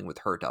were dealing with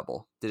her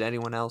double. Did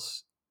anyone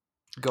else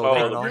go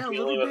there at all? Yeah, a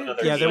little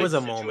bit. Yeah, there was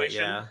a moment,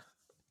 yeah.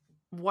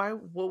 Why?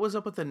 What was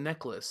up with the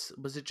necklace?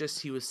 Was it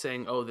just he was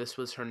saying, oh, this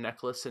was her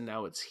necklace and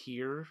now it's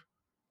here?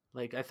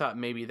 Like, I thought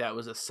maybe that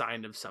was a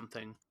sign of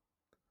something.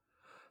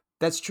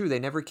 That's true. They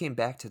never came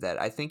back to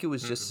that. I think it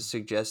was just to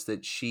suggest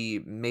that she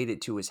made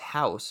it to his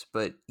house.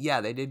 But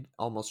yeah, they did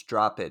almost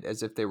drop it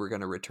as if they were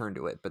going to return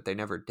to it, but they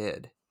never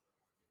did.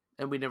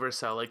 And we never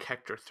saw, like,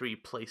 Hector 3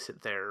 place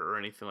it there or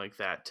anything like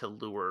that to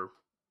lure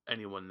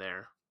anyone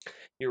there.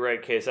 You're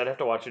right, Case. I'd have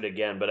to watch it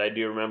again, but I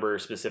do remember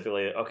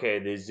specifically, okay,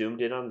 they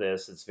zoomed in on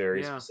this. It's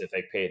very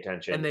specific. Pay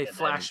attention. And they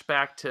flashed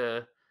back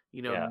to,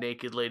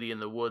 naked lady in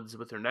the woods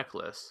with her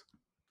necklace.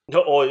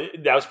 Oh,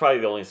 that was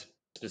probably the only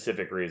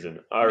specific reason.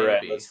 All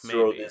right, let's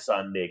throw this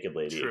on naked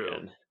lady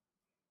again.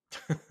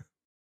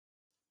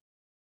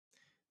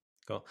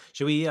 Cool.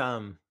 Should we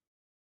all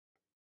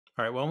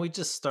right, why don't we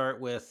just start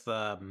with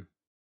should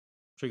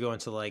we go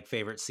into like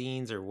favorite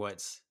scenes or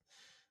what's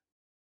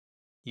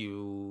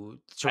you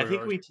I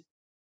think we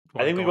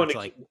go into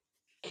like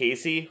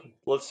Casey.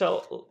 Let's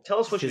tell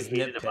us what you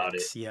hated about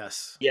it.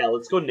 Yes. Yeah,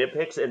 let's go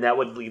nitpicks, and that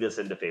would lead us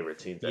into favorite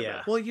scenes.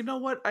 Yeah. Well, you know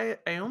what? I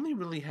only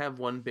really have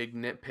one big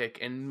nitpick,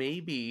 and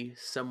maybe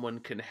someone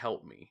can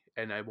help me,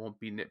 and I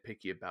won't be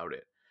nitpicky about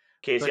it.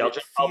 Casey, I'll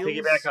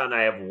piggyback on.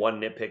 I have one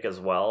nitpick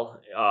as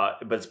well,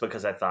 but it's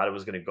because I thought it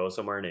was going to go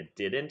somewhere and it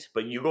didn't.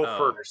 But you go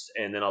first,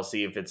 and then I'll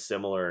see if it's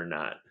similar or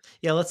not.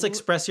 Yeah, let's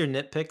express your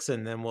nitpicks,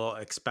 and then we'll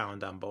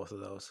expound on both of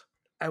those.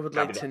 I would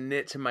like to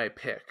knit to my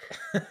pick.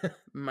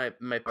 My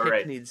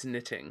pick needs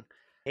knitting.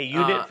 Hey,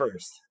 you knit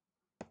first.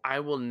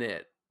 I will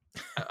knit.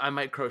 I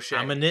might crochet.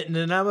 I'm a knitting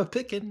and I'm a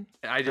picking.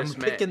 I'm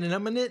picking and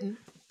I'm a knitting.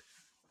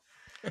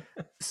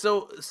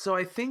 So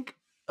I think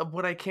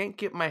what I can't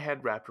get my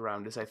head wrapped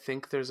around is I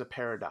think there's a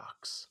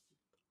paradox.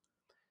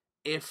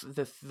 If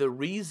the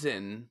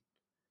reason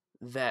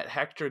that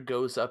Hector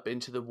goes up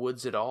into the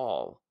woods at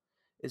all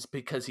is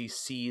because he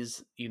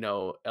sees,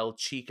 El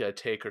Chica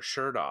take her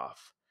shirt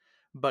off,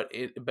 but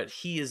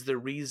he is the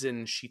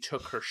reason she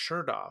took her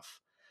shirt off.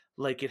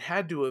 Like, it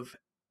had to have,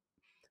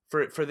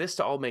 for this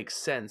to all make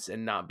sense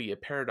and not be a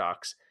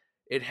paradox,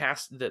 it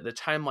has the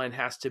timeline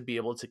has to be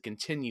able to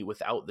continue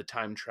without the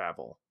time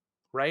travel,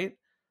 right?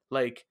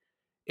 Like,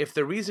 if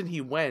the reason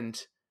he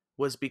went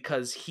was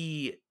because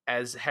he,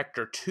 as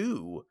Hector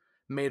 2,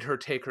 made her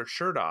take her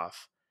shirt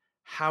off,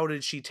 how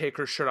did she take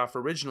her shirt off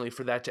originally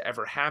for that to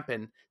ever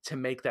happen, to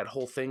make that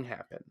whole thing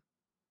happen?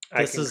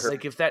 This is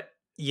like, if that...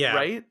 Yeah,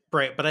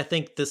 right. But I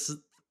think this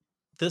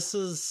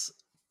is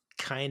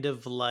kind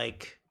of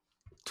like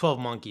 12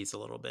 Monkeys a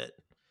little bit,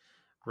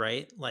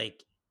 right?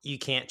 Like, you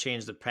can't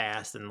change the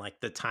past, and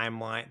like the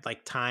timeline,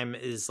 like time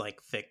is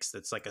like fixed.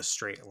 It's like a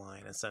straight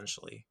line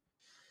essentially,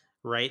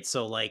 right?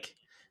 So like,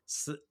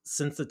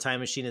 since the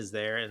time machine is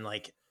there, and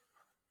like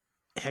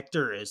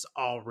Hector is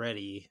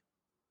already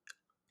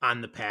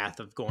on the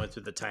path of going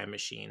through the time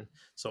machine.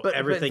 So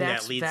everything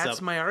that leads up...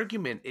 That's my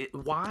argument.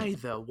 Why,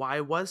 though? Why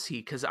was he?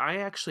 Because I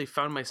actually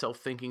found myself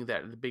thinking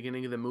that at the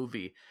beginning of the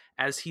movie,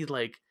 as he,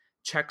 like,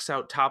 checks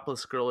out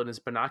Topless Girl in his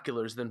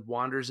binoculars, then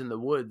wanders in the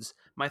woods,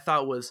 my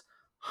thought was,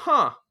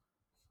 I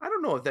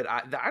don't know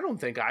I don't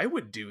think I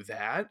would do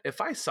that.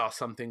 If I saw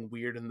something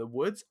weird in the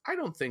woods, I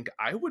don't think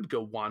I would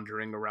go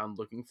wandering around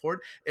looking for it,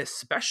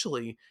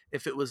 especially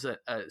if it was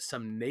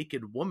some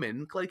naked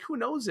woman. Like, who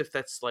knows if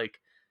that's,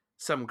 like,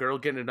 some girl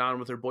getting it on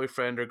with her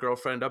boyfriend or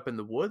girlfriend up in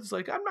the woods.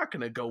 Like, I'm not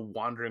going to go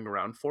wandering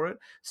around for it.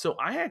 So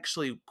I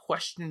actually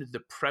questioned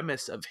the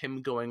premise of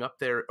him going up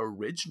there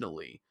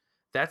originally.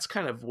 That's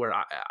kind of where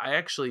I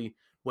actually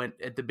went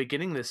at the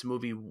beginning of this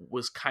movie,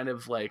 was kind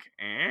of like,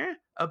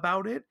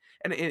 about it.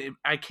 And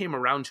I came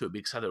around to it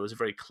because I thought it was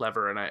very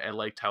clever, and I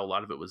liked how a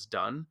lot of it was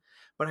done.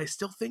 But I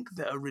still think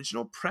the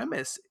original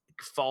premise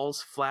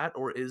falls flat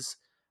or is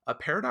a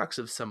paradox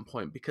of some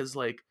point, because,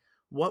 like,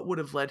 what would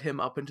have led him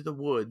up into the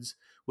woods,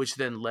 which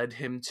then led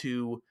him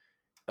to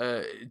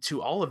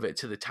all of it,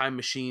 to the time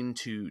machine,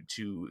 to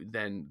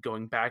then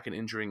going back and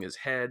injuring his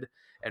head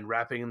and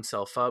wrapping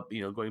himself up,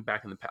 going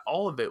back in the past.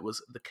 All of it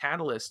was the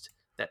catalyst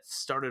that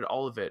started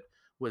all of it,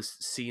 was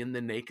seeing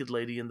the naked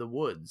lady in the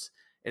woods.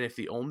 And if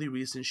the only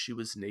reason she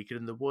was naked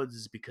in the woods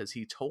is because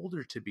he told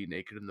her to be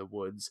naked in the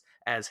woods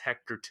as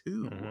Hector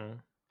too,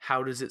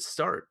 how does it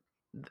start?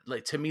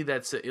 Like, to me,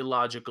 that's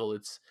illogical.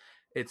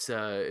 It's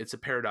a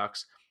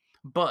paradox.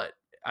 But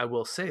I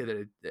will say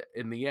that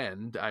in the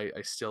end, I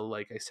still,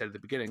 like I said at the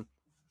beginning,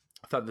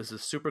 I thought this is a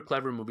super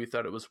clever movie.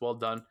 Thought it was well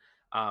done.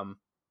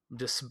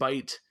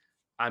 Despite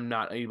I'm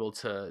not able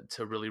to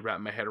really wrap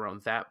my head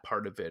around that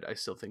part of it, I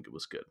still think it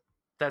was good.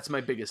 That's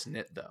my biggest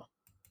nit, though.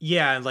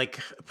 Yeah, like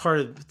part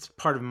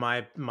of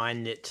my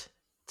nit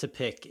to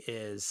pick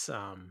is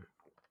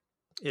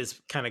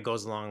kind of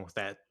goes along with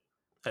that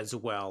as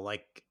well.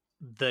 Like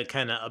the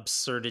kind of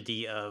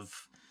absurdity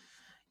of,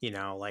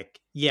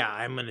 like, yeah,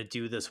 I'm gonna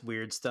do this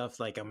weird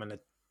stuff. Like, I'm gonna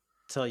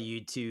tell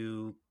you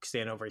to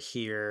stand over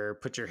here,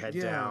 put your head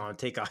down,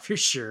 take off your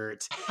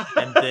shirt,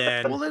 and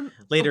then,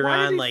 later why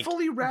on, did he like,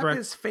 fully wrap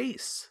his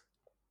face?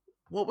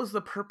 What was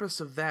the purpose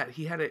of that?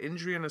 He had an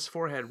injury on his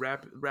forehead.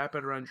 Wrap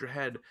it around your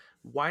head.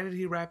 Why did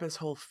he wrap his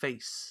whole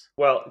face?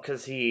 Well,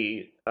 because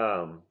he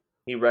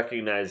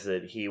recognized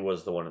that he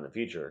was the one in the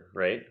future,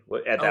 right?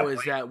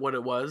 Is that what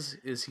it was?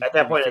 Is he at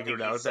that point? I figured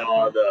think out he at that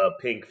saw point? the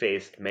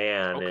pink-faced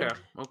man.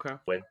 Okay.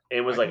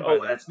 And was like,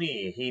 "Oh, that's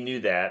me." He knew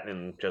that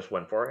and just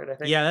went for it. I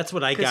think. Yeah, that's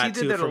what I got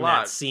too from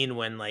that scene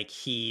when, like,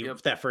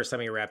 Yep. that first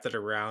time he wrapped it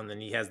around,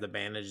 and he has the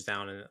bandage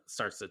down, and it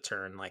starts to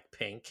turn like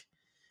pink.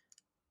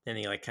 And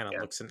he, like, kind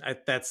of looks, and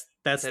that's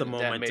the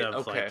moment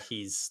of like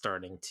he's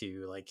starting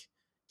to, like,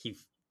 he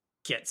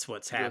gets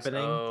what's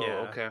happening.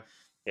 Okay.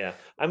 Yeah.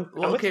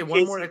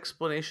 One more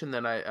explanation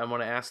then I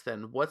want to ask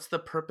then. What's the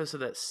purpose of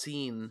that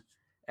scene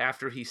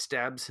after he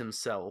stabs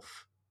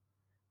himself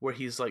where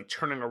he's, like,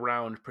 turning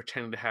around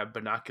pretending to have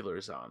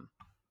binoculars on?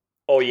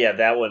 Oh yeah,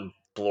 that one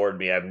floored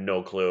me. I have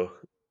no clue.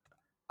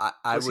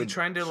 Was he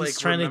trying to, like,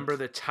 remember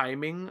the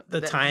timing? The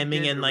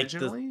timing and, like,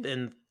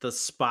 originally? the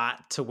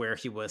spot to where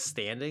he was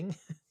standing.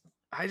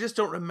 I just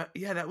don't remember.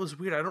 Yeah, that was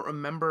weird. I don't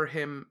remember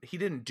him. He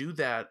didn't do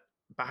that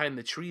behind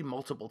the tree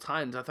multiple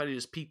times. I thought he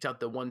just peeked out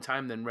the one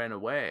time, then ran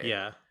away.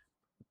 Yeah.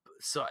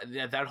 So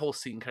that whole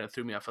scene kind of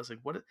threw me off. I was like,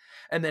 what?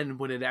 And then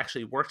when it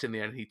actually worked in the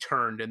end, he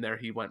turned and there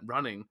he went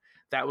running.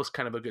 That was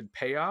kind of a good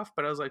payoff.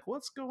 But I was like,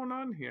 what's going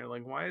on here?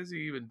 Like, why is he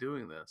even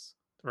doing this?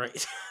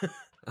 Right.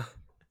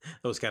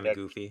 That was kind of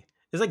goofy.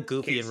 It's like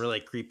goofy and really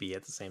creepy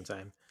at the same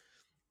time.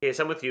 Okay,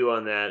 so I'm with you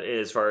on that.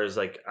 As far as,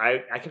 like,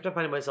 I kept on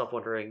finding myself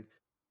wondering,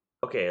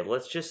 okay,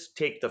 let's just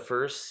take the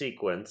first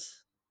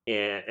sequence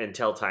and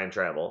tell time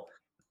travel.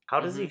 How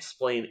does he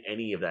explain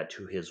any of that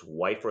to his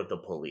wife or the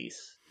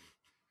police?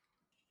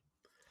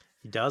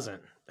 He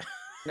doesn't.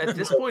 At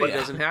this point, he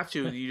doesn't have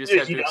to. You just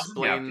have to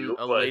explain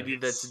a lady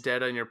that's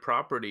dead on your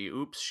property.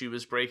 Oops, she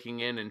was breaking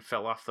in and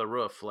fell off the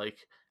roof.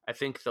 Like, I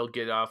think they'll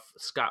get off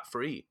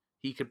scot-free.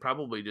 He could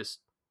probably just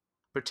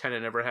pretend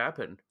it never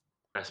happened.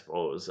 I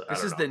suppose.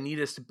 This is the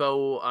neatest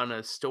bow on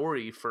a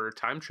story for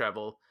time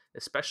travel,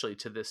 especially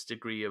to this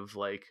degree of,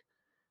 like,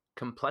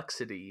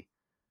 complexity.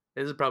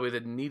 This is probably the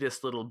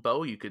neatest little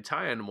bow you could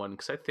tie on one,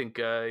 because I think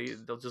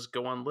they'll just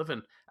go on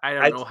living. I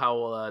don't know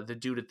how the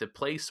dude at the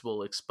place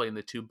will explain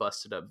the two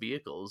busted up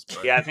vehicles.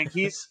 But... Yeah, I think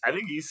he's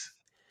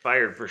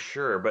fired for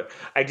sure. But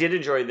I did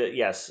enjoy that.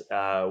 Yes,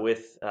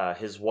 with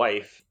his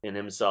wife and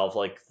himself,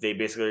 like, they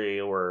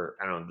basically were,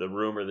 I don't know, the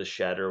room or the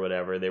shed or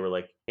whatever. They were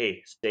like,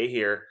 "Hey, stay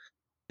here.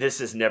 This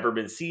has never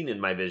been seen in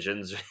my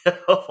visions of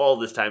all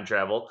this time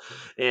travel,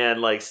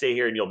 and, like, stay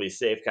here and you'll be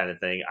safe," kind of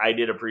thing. I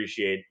did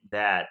appreciate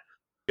that,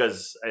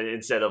 because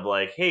instead of,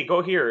 like, "Hey,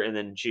 go here," and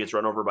then she gets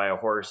run over by a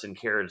horse and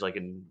carriage, like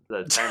in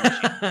the time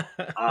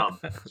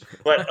machine.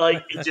 But,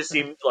 like, it just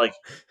seemed like,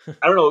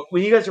 I don't know,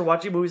 when you guys are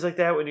watching movies like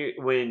that,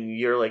 when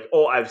you're like,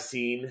 "Oh, I've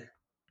seen,"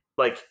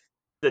 like,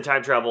 the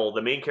time travel,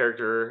 the main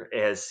character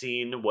has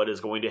seen what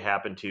is going to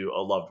happen to a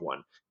loved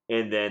one.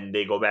 And then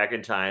they go back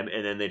in time,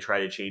 and then they try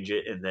to change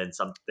it, and then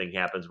something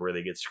happens where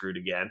they get screwed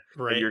again.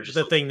 Right. And you're just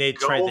the thing they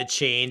tried to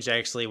change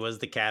actually was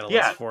the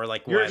catalyst for,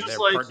 like, why their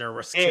partner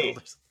was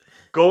killed.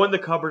 Go in the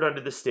cupboard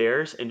under the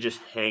stairs and just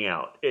hang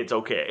out. It's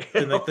okay.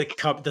 And, like,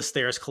 the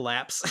stairs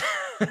collapse.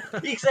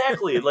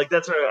 Exactly. Like,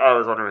 that's what I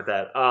was wondering with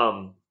that.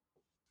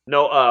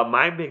 No,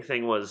 my big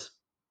thing was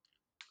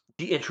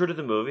the intro to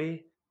the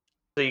movie.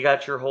 So you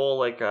got your whole,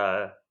 like,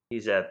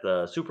 he's at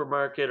the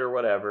supermarket or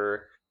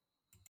whatever,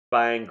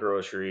 buying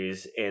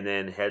groceries, and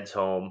then heads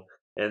home,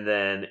 and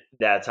then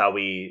that's how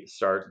we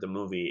start the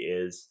movie.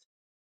 Is,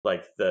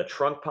 like, the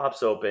trunk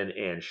pops open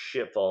and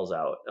shit falls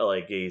out.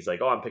 Like, he's like,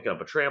 "Oh, I'm picking up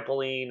a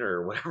trampoline,"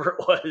 or whatever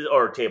it was,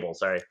 or a table,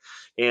 sorry,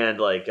 and,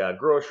 like,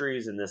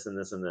 groceries and this and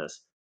this and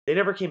this. They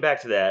never came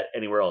back to that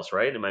anywhere else,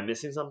 right? Am I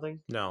missing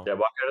something? No. Did I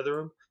walk out of the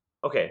room?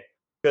 Okay,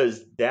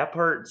 because that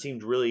part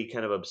seemed really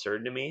kind of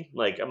absurd to me.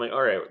 Like, I'm like,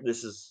 all right,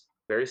 this is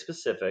very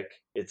specific.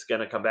 It's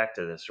gonna come back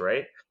to this,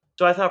 right?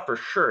 So I thought for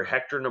sure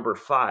Hector number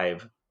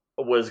 5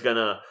 was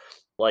gonna,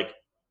 like,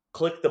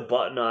 click the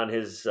button on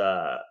his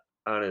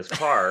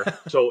car,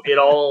 so it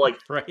all, like,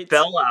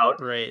 fell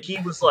out. Right. He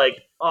was like,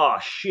 "Oh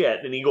shit,"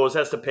 and he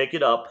has to pick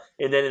it up,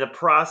 and then in the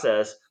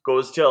process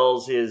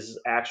tells his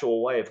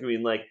actual wife, I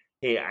mean, like,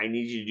 hey, I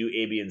need you to do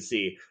A, B, and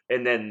C.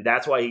 And then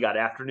that's why he got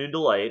Afternoon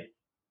Delight.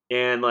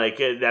 And like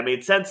that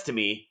made sense to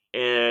me,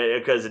 and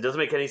because it doesn't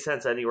make any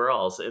sense anywhere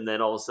else. And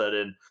then all of a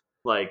sudden,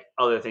 like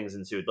other things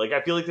ensued. Like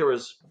I feel like there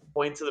was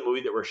points of the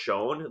movie that were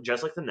shown,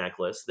 just like the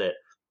necklace, that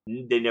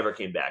they never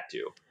came back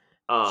to.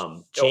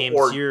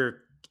 James,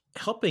 you're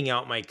helping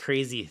out my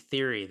crazy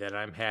theory that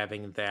I'm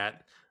having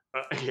that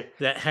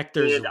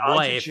Hector's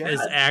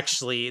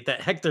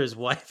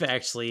wife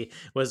actually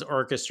was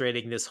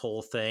orchestrating this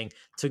whole thing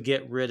to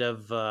get rid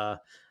of the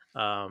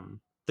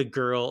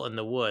girl in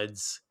the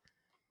woods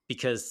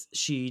because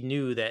she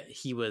knew that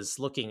he was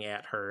looking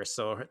at her.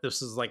 So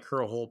this is like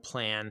her whole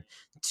plan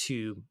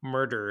to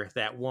murder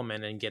that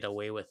woman and get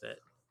away with it.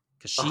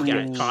 Because she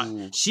got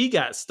caught. She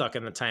got stuck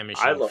in the time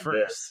machine I love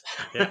first.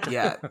 This.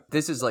 Yeah,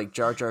 this is like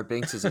Jar Jar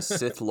Binks is a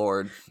Sith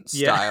Lord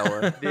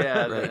style.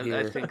 Yeah, right here.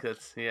 I think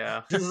that's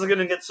This is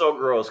gonna get so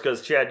gross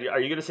because Chad,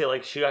 are you gonna say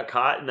like she got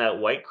caught in that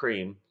white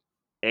cream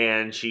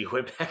and she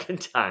went back in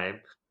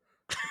time?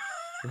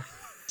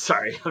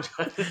 Sorry. Hold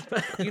on.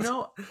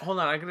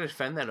 I'm gonna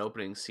defend that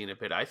opening scene a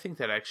bit. I think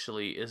that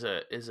actually is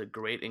a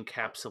great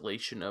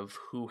encapsulation of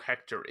who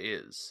Hector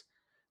is.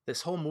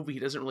 This whole movie, he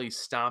doesn't really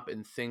stop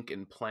and think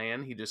and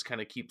plan. He just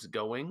kind of keeps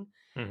going.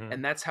 Mm-hmm.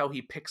 And that's how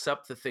he picks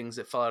up the things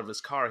that fell out of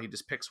his car. He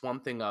just picks one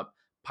thing up,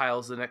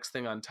 piles the next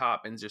thing on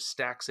top, and just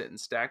stacks it and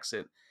stacks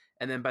it.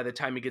 And then by the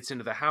time he gets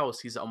into the house,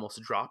 he's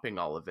almost dropping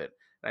all of it.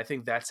 And I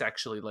think that's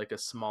actually like a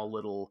small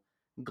little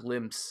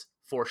glimpse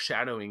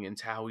foreshadowing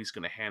into how he's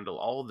going to handle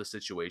all of the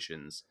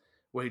situations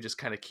where he just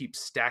kind of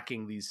keeps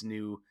stacking these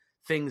new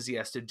things he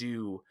has to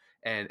do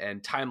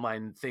and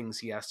timeline things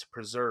he has to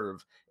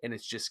preserve, and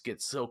it just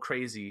gets so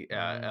crazy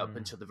up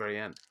until the very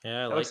end.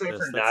 Yeah, I'm excited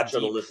for Nacho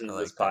to listen to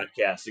this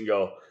podcast and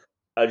go,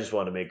 I just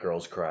want to make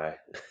girls cry.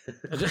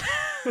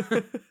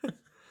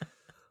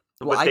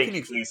 Well, but thank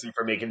you, Casey,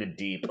 for making it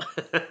deep.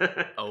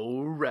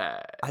 All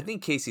right. I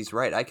think Casey's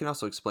right. I can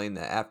also explain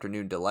the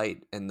Afternoon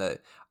Delight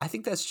I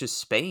think that's just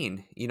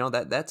Spain.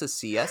 That's a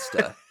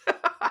siesta.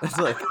 It's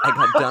like I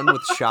got done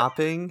with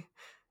shopping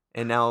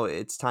and now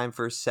it's time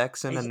for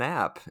sex and a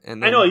nap.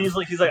 And then... I know he's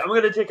like I'm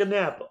gonna take a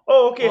nap.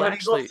 Oh, okay, honey,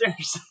 go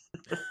upstairs.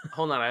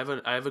 Hold on,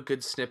 I have a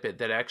good snippet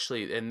that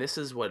actually, and this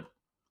is what,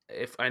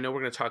 if I know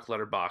we're gonna talk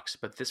Letterboxd,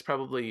 but this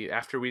probably,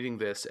 after reading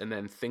this and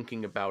then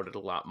thinking about it a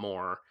lot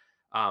more,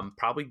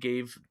 probably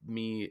gave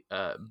me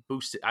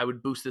boosted. I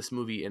would boost this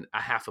movie in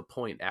a half a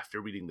point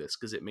after reading this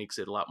because it makes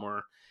it a lot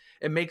more.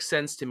 It makes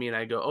sense to me, and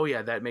I go, oh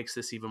yeah, that makes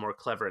this even more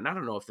clever. And I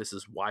don't know if this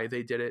is why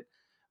they did it,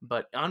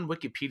 but on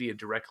Wikipedia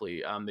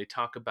directly, they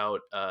talk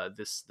about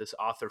this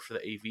author for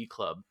the AV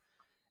Club,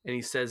 and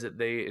he says that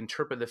they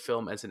interpret the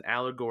film as an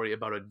allegory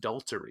about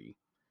adultery,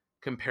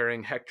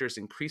 comparing Hector's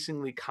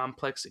increasingly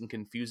complex and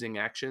confusing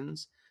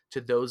actions to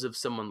those of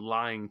someone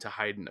lying to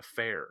hide an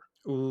affair.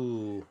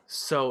 Ooh.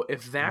 So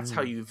if that's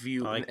how you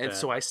view, and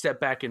so I stepped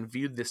back and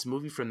viewed this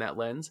movie from that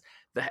lens,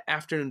 the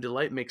Afternoon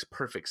Delight makes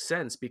perfect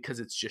sense because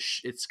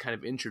it's kind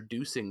of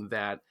introducing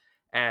that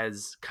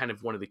as kind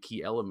of one of the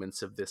key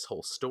elements of this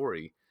whole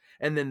story.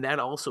 And then that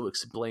also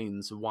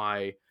explains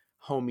why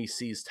homie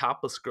sees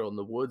topless girl in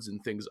the woods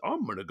and thinks,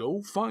 I'm gonna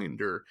go find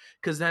her,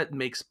 because that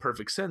makes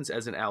perfect sense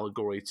as an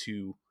allegory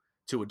to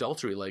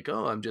adultery. Like,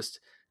 oh, I'm just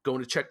going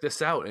to check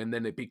this out, and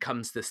then it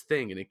becomes this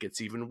thing and it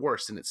gets even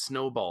worse and it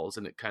snowballs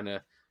and it kind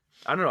of,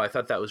 I don't know, I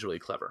thought that was really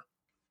clever.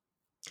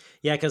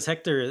 Yeah, because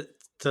Hector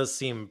does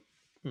seem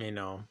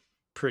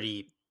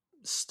pretty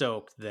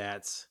stoked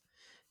that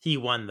he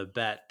won the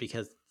bet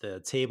because the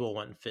table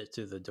wouldn't fit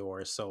through the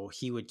door, so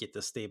he would get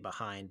to stay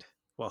behind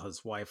while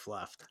his wife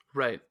left.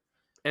 Right.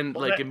 And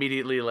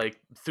immediately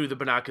threw the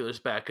binoculars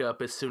back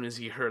up as soon as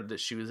he heard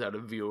that she was out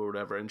of view or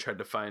whatever and tried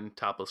to find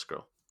topless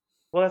girl.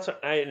 Well,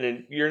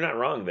 and you're not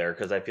wrong there,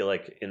 because I feel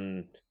like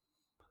in,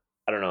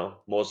 I don't know,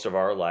 most of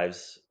our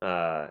lives,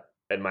 and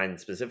mine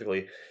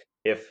specifically,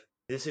 if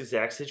this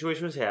exact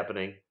situation was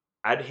happening,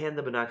 I'd hand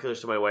the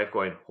binoculars to my wife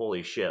going,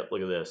 holy shit,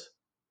 look at this.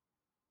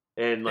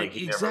 And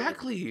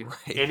exactly.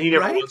 And he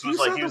never was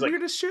he was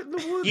weirdest shit in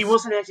the woods. He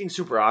wasn't acting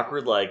super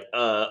awkward like,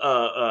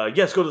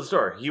 yes, go to the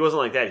store. He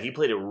wasn't like that. He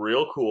played it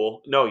real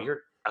cool. No,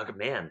 you're,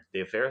 man, the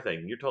affair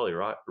thing, you're totally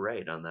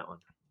right on that one.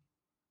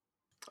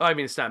 Oh, I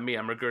mean, it's not me.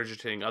 I'm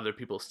regurgitating other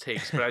people's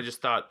takes, but I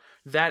just thought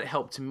that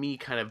helped me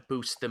kind of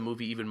boost the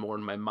movie even more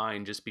in my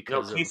mind, just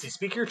because. No, Casey,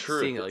 speak your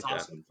truth. Seeing it it's like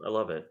awesome. I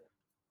love it.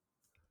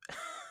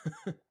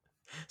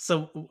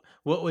 So,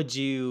 what would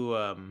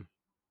you?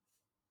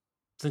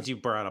 Since you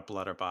brought up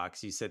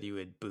Letterboxd, you said you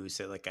would boost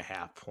it like a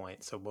half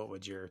point. So, what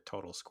would your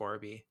total score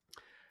be?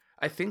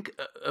 I think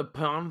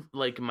upon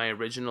my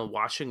original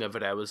watching of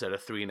it, I was at a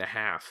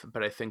 3.5,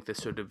 but I think this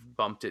sort of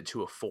bumped it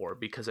to a 4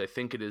 because I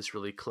think it is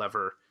really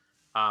clever.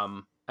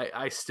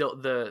 I still,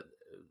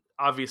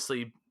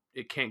 obviously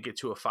it can't get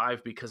to a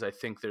 5 because I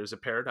think there's a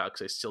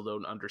paradox. I still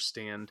don't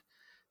understand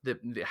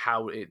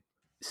how it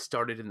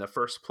started in the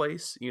first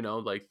place,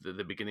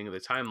 the beginning of the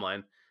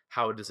timeline.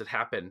 How does it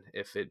happen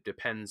if it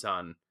depends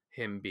on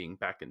him being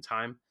back in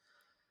time?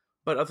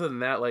 But other than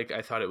that, like,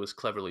 I thought it was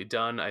cleverly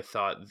done. I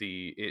thought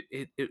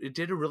it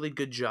did a really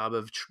good job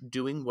of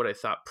doing what I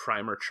thought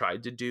Primer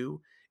tried to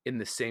do in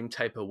the same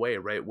type of way,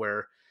 right?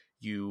 Where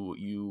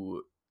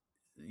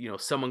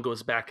someone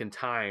goes back in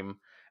time,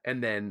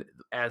 and then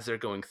as they're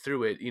going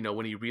through it,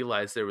 when he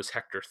realized there was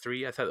Hector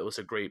 3, I thought that was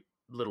a great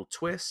little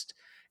twist,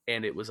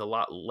 and it was a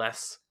lot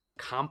less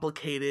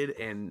complicated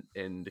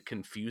and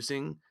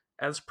confusing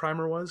as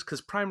Primer was,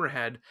 because Primer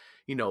had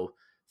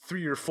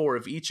 3 or 4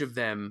 of each of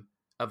them,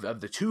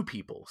 of the 2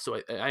 people.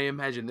 So I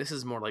imagine this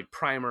is more like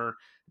Primer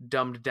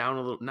dumbed down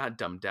a little, not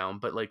dumbed down,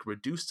 but like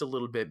reduced a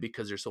little bit,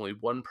 because there's only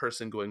one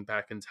person going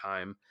back in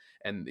time,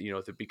 and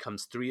it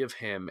becomes 3 of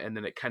him, and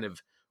then it kind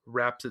of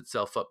wraps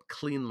itself up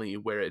cleanly,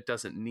 where it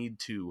doesn't need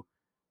to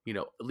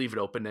leave it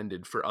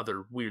open-ended for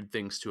other weird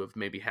things to have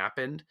maybe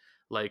happened.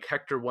 Like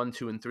Hector 1,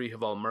 2, and 3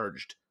 have all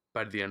merged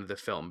by the end of the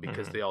film,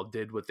 because they all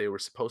did what they were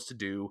supposed to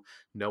do.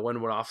 No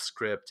one went off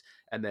script,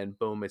 and then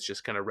boom, it's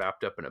just kind of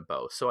wrapped up in a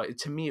bow. So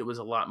to me, it was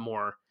a lot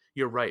more,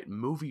 you're right,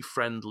 movie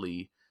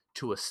friendly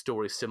to a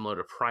story similar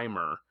to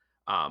Primer.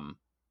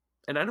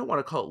 And I don't want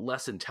to call it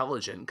less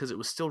intelligent, because it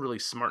was still really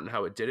smart in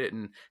how it did it,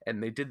 and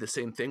they did the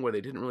same thing where they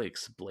didn't really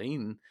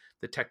explain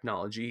the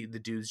technology. The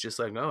dude's just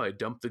like, oh, I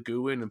dump the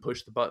goo in and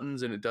push the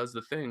buttons and it does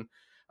the thing.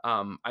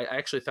 I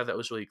actually thought that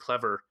was really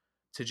clever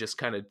to just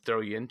kind of throw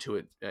you into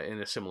it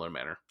in a similar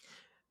manner.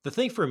 The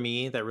thing for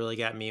me that really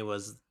got me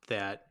was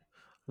that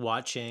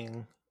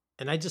watching,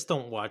 and I just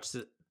don't watch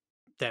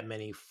that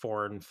many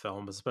foreign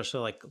films, especially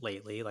like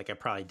lately. Like I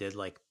probably did,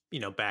 like,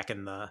 back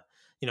in the,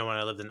 when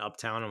I lived in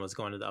Uptown and was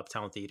going to the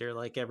Uptown Theater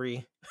like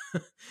every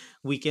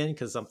weekend,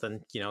 because something,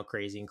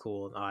 crazy and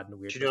cool and odd and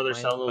weird. Did you know they're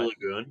selling the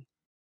Lagoon?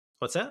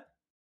 What's that?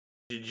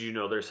 Did you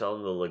know they're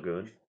selling the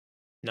Lagoon?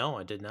 No,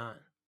 I did not.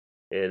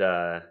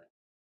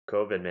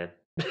 COVID, man.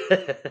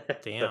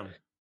 Damn.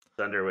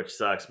 Thunder, which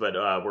sucks, but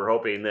we're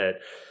hoping that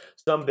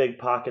some big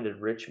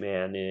pocketed rich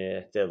man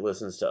that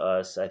listens to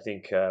us, I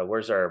think,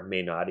 where's our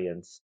main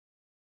audience?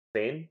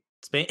 Spain?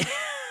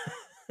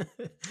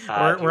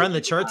 We're on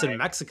the charts in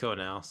Mexico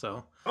now,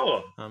 so.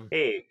 Oh,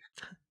 hey.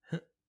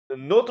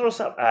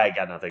 I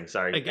got nothing.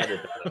 Sorry.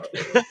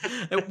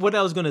 What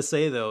I was going to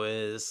say, though,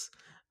 is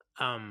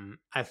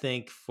I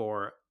think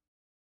for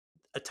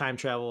a time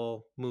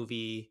travel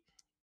movie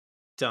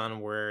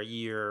done where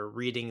you're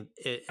reading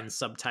it in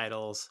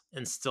subtitles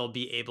and still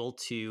be able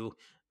to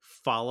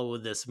follow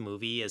this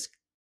movie is,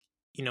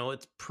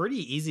 it's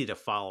pretty easy to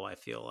follow. I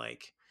feel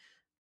like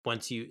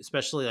once you,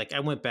 especially like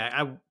I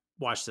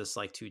watched this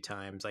like 2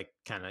 times, like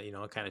kind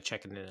of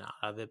checking in and out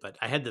of it, but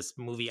I had this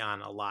movie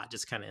on a lot,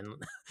 just kind of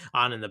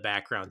on in the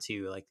background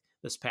too, like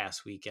this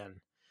past weekend.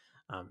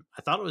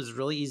 I thought it was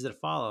really easy to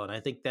follow, and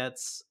I think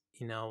that's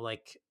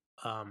like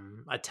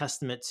a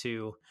testament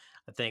to,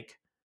 I think,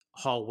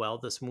 how well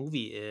this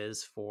movie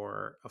is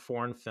for a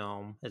foreign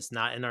film. It's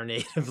not in our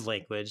native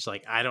language.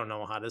 Like I don't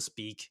know how to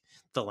speak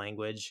the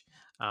language.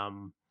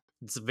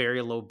 It's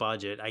very low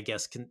budget, I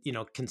guess,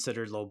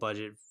 considered low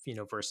budget,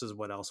 versus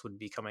what else would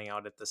be coming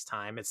out at this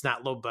time. It's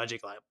not low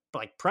budget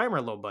like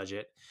Primer low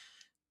budget,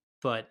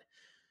 but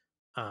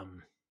I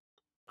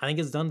think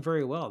it's done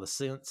very well. The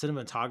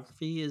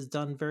cinematography is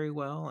done very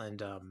well,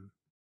 and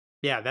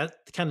yeah, that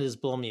kind of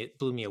just blew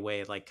me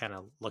away. Like kind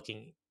of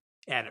looking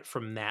at it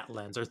from that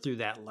lens, or through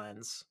that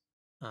lens,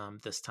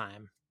 this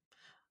time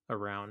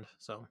around.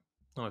 So I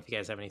don't know if you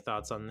guys have any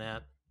thoughts on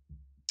that.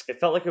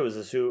 It felt like it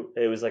was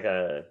like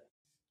a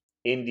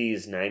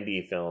Indies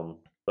 90 film,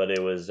 but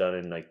it was done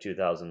in like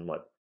 2000,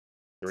 what,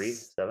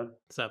 7,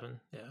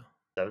 yeah,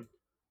 7.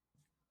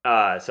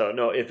 So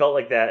no, it felt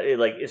like that. It,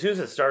 like, as soon as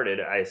it started,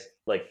 I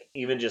like,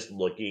 even just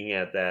looking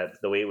at that,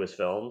 the way it was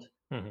filmed,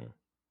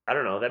 I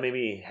don't know, that made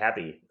me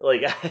happy.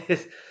 Like,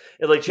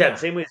 like Chad,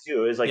 same way as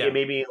you. It was like, it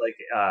made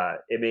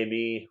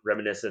me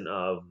reminiscent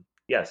of,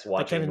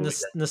 watching kind of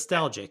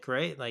nostalgic,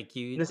 right? Like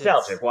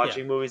nostalgic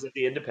watching movies at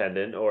the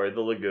Independent or the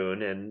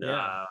Lagoon,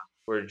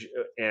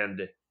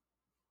 and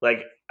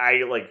like I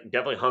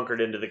definitely hunkered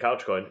into the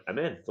couch going, I'm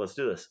in, let's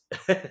do this.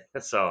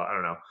 So I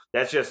don't know.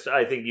 That's just,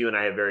 I think you and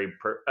I have very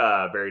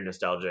very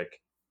nostalgic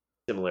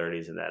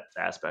similarities in that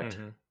aspect.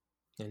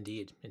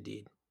 Indeed.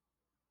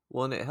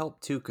 Well, and it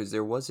helped too, because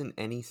there wasn't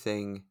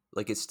anything,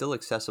 like, it's still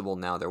accessible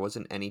now. There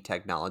wasn't any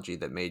technology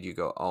that made you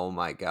go, oh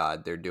my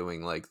God, they're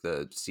doing like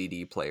the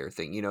CD player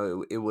thing.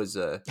 It was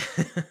a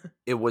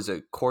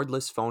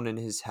cordless phone in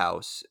his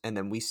house, and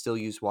then we still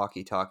use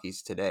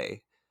walkie-talkies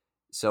today.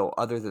 So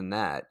other than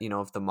that,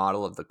 if the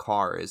model of the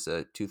car is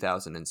a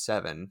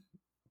 2007,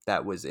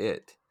 that was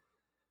it.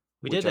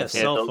 We did have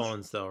cell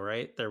phones though,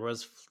 right?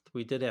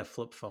 We did have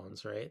flip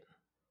phones, right?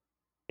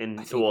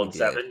 In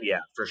 7, yeah,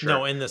 for sure.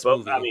 No, in this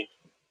movie. I mean,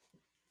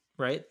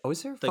 right? Oh,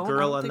 is there the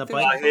girl on the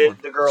bike?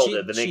 The girl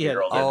did. The naked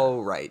girl did.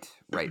 Oh, right.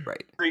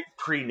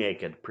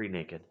 Pre-naked. But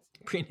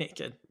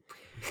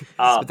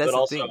that's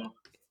the thing.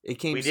 It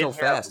came so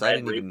fast, I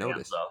didn't even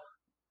notice. Though.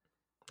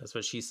 That's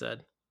what she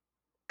said.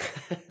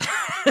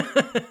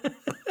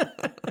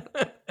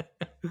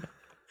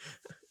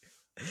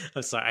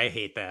 I'm sorry. I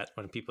hate that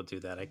when people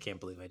do that. I can't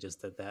believe I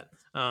just did that.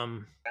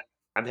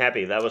 I'm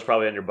happy. That was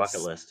probably on your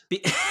bucket list.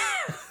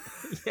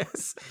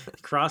 Yes,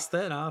 cross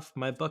that off.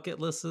 My bucket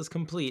list is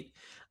complete.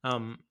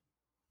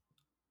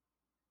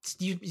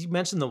 You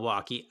mentioned the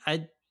walkie.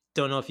 I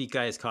don't know if you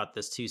guys caught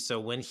this too. So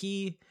when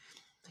he,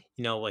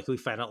 like we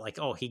find out like,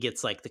 oh, he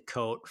gets like the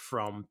coat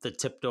from the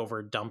tipped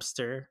over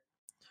dumpster,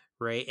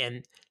 right?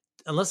 And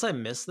unless I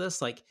missed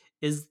this, like,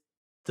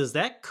 did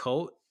that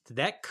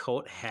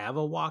coat have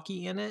a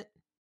walkie in it?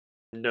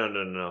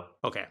 No.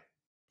 Okay,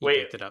 he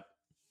Wait, picked it up.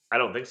 I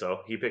don't think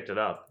so. He picked it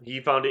up. He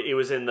found it. It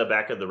was in the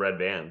back of the red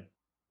van.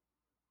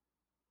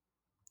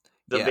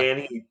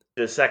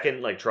 The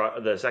second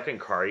the second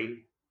car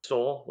he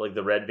stole, like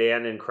the red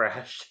van and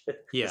crashed.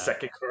 Yeah. The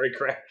second car he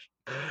crashed.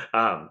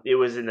 It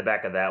was in the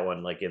back of that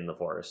one, like in the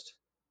forest.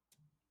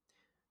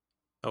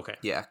 Okay.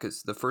 Yeah,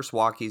 because the first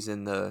walkie's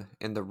in the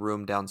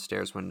room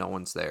downstairs when no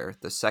one's there.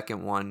 The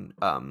second one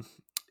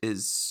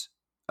is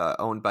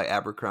owned by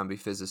Abercrombie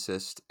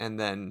Physicist, and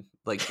then,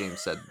 like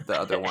James said, the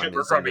other one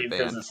is in the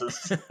van.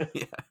 Physicist.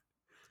 Yeah.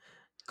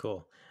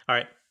 Cool. All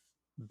right.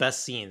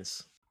 Best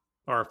scenes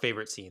or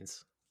favorite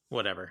scenes,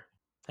 whatever.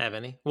 Have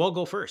any? Well, I'll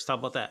go first. How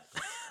about that?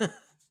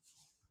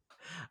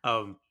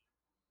 I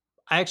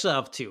actually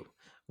have two.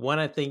 One,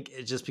 I think,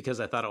 just because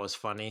I thought it was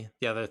funny.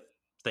 The other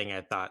thing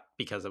I thought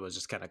because it was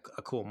just kind of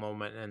a cool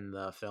moment in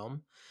the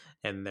film,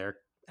 and they're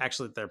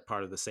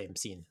part of the same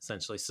scene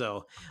essentially.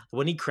 So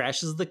when he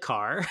crashes the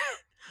car,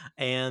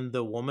 and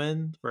the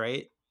woman,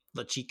 right,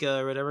 La Chica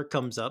or whatever,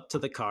 comes up to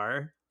the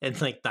car and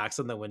like knocks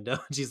on the window,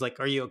 and she's like,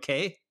 "Are you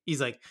okay?"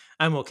 He's like,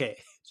 "I'm okay."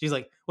 She's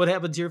like, "What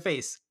happened to your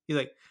face?" He's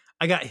like,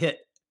 "I got hit.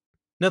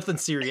 Nothing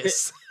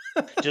serious."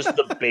 Just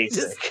the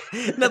basic.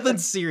 Nothing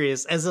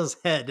serious, as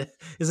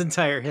his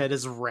entire head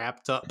is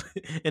wrapped up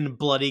in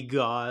bloody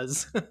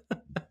gauze.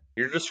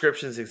 Your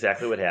description is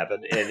exactly what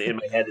happened, and in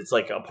my head, it's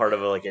like a part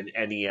of an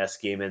NES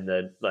game in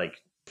the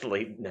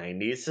late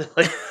 90s.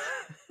 Like,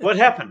 what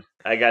happened?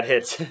 I got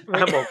hit.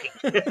 Right. I'm okay.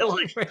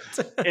 Right.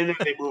 And then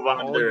they move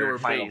on All to their your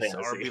Final base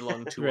Fantasy. are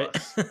belong to Right.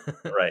 us.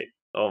 Right.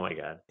 Oh my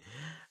god.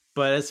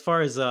 But as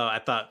far as I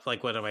thought,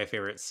 like, one of my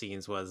favorite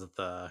scenes was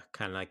the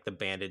kind of like the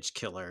bandage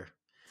killer,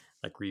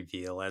 like,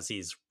 reveal as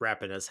he's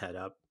wrapping his head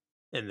up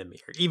in the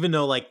mirror, even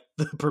though like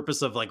the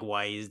purpose of like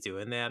why he's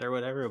doing that or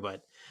whatever.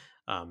 But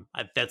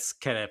that's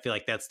kind of, I feel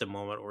like that's the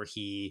moment where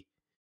he,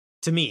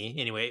 to me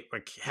anyway,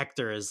 like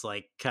Hector is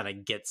like kind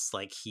of gets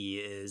like he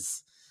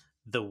is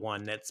the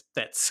one that's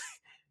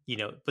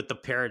but the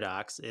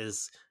paradox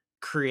is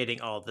creating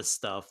all the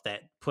stuff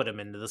that put him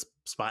into this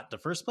spot in the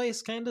first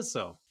place, kind of.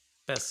 So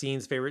best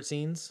scenes, favorite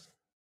scenes,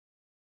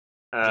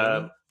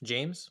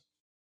 James.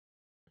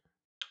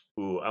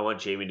 Ooh, I want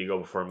Jamie to go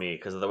before me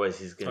because otherwise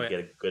he's gonna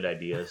get good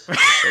ideas.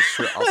 That's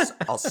true.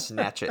 I'll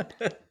snatch it.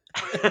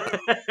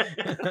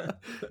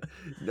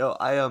 No,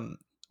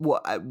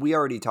 we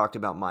already talked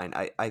about mine.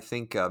 I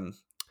think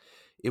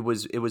it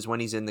was when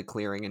he's in the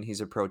clearing and he's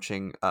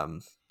approaching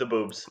the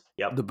boobs.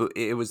 Yep.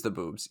 It was the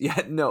boobs.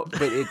 Yeah, no,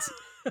 but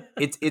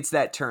it's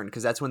that turn,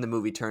 because that's when the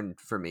movie turned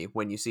for me,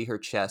 when you see her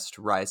chest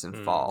rise and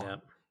fall.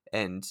 Yep.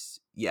 And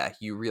yeah,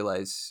 you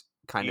realize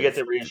you get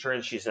the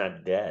reassurance she's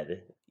not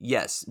dead.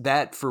 Yes,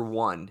 that for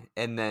one,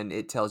 and then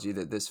it tells you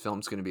that this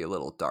film's going to be a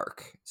little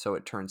dark, so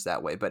it turns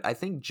that way. But I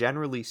think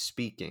generally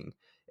speaking,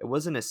 it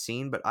wasn't a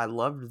scene, but I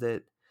loved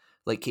that,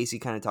 like Casey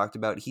kind of talked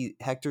about,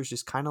 Hector's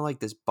just kind of like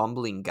this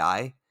bumbling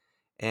guy,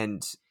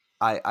 and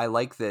I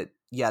like that.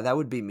 Yeah, that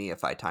would be me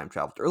if I time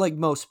traveled, or like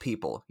most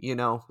people,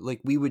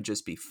 like we would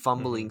just be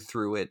fumbling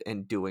through it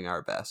and doing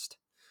our best.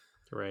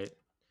 Right.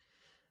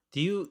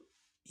 Do you,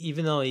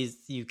 even though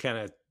you kind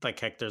of like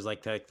Hector's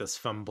like this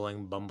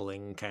fumbling,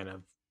 bumbling, kind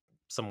of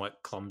somewhat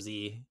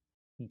clumsy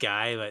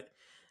guy, but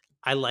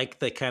I like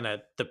the kind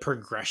of the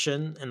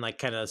progression and like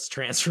kind of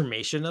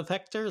transformation of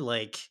Hector,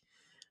 like,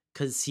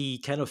 because he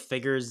kind of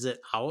figures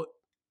it out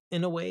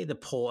in a way to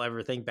pull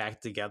everything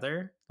back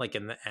together, like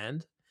in the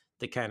end,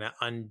 to kind of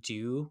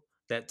undo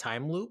that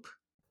time loop.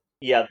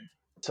 Yeah.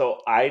 So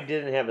I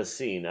didn't have a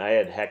scene. I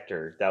had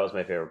Hector. That was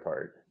my favorite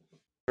part.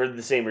 For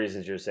the same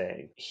reasons you're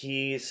saying.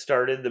 He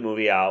started the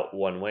movie out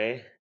one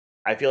way.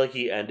 I feel like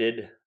he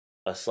ended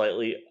a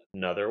slightly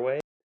another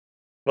way.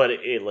 But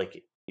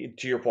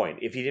to your point,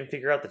 if he didn't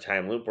figure out the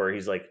time loop where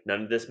he's like,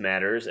 none of this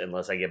matters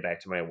unless I get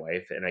back to my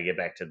wife and I get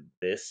back to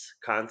this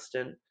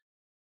constant,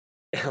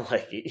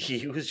 like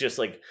he was just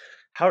like,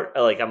 how,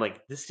 like, I'm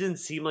like, this didn't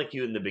seem like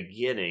you in the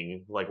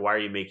beginning. Like, why are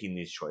you making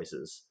these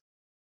choices?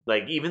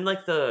 Like, even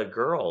like the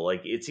girl,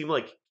 like it seemed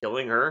like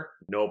killing her,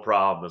 no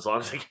problem, as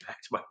long as I get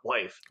back to my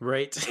wife.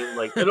 Right. And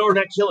like, or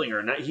not killing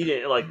her. He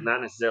didn't, like,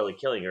 not necessarily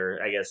killing her.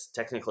 I guess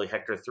technically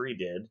Hector 3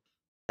 did,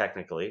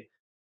 technically.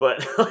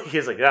 But like,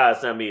 he's like,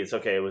 it's not me. It's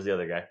okay. It was the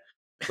other guy.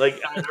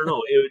 Like, I don't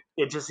know.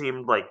 It just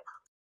seemed like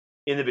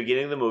in the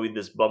beginning of the movie,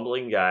 this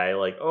bumbling guy,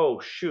 like, oh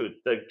shoot,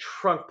 the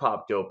trunk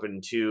popped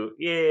open to,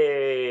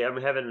 yay,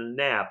 I'm having a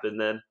nap, and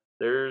then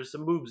there's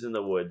some boobs in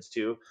the woods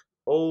too.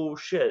 Oh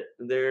shit,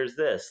 there's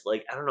this.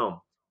 Like, I don't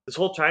know. This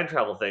whole time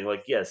travel thing,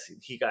 like, yes,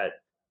 he got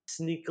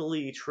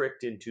sneakily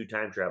tricked into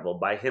time travel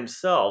by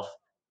himself,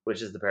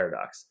 which is the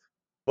paradox.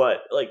 But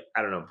like,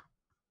 I don't know.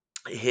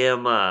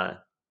 him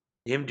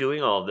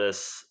doing all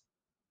this,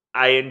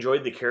 I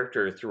enjoyed the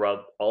character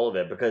throughout all of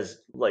it because,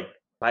 like,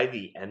 by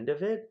the end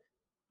of it,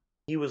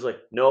 he was like,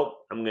 "Nope,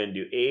 I'm gonna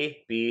do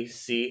A, B,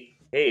 C.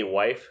 Hey,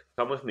 wife,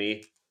 come with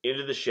me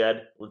into the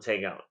shed. Let's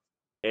hang out."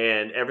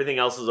 And everything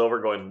else is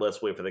over. Going,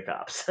 let's wait for the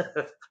cops.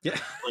 Yeah.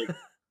 Like,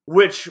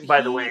 which,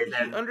 by the way, He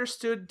then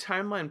understood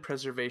timeline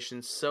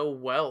preservation so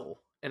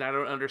well, and I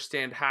don't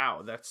understand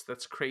how.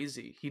 That's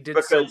crazy. He did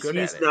so because good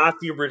at he's it. not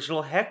the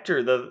original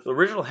Hector. The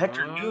original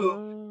Hector knew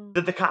Oh.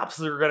 that the cops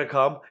were going to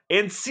come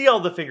and see all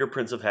the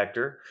fingerprints of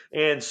Hector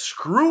and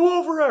screw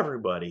over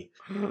everybody.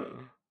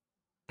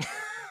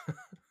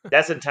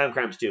 That's in Time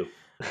Crimes 2.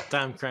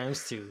 Time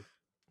Crimes 2.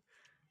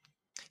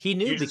 He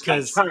knew You just got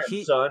because time,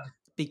 he son.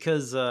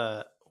 because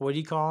what do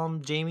you call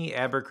him, Jamie?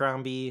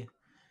 Abercrombie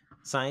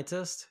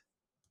scientist?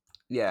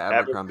 Yeah,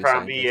 Abercrombie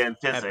scientist. and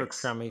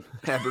physics.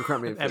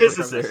 Abercrombie and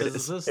Physicist.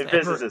 physicist. And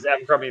physicist.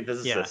 Abercrombie and Yeah,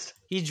 physicist.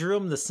 he drew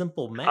him the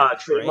simple map,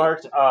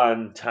 Trademarked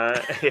on time.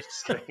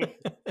 right?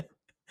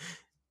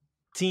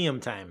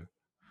 TM time.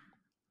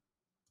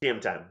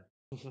 TM time.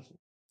 All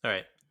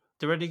right.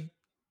 Did it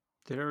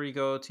already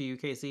go to you,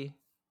 Casey?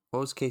 What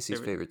was Casey's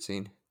favorite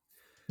scene?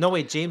 No,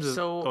 wait, James is.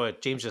 So- Oh,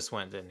 James just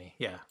went, didn't he?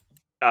 Yeah.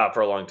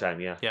 For a long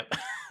time, yeah. Yep.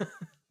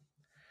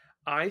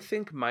 I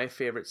think my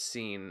favorite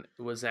scene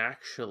was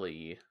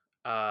actually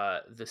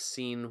the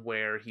scene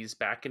where he's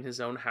back in his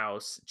own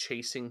house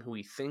chasing who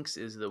he thinks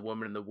is the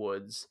woman in the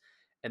woods,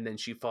 and then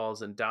she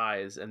falls and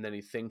dies, and then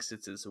he thinks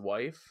it's his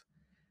wife.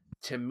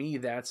 To me,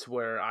 that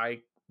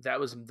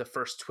was the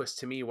first twist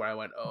to me where I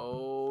went,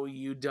 "Oh,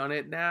 you done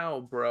it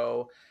now,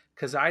 bro."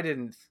 Because I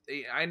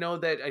know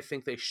that I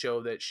think they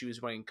show that she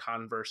was wearing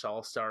Converse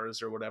All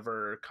Stars or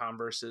whatever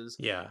Converses.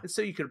 Yeah. And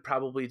so you could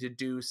probably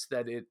deduce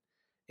that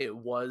it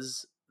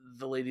was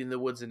the lady in the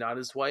woods and not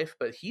his wife,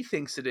 but he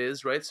thinks it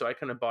is, right? So I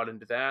kind of bought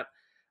into that.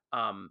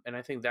 And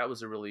I think that was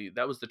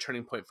the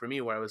turning point for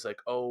me where I was like,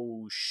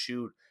 oh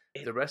shoot,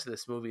 the rest of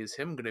this movie is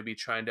him going to be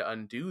trying to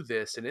undo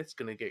this, and it's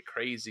going to get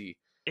crazy.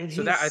 And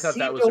So he that I thought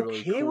that seemed was a really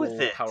okay with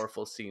cool, it.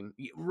 powerful scene.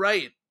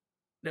 Right.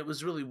 It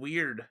was really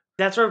weird.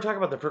 That's what I'm talking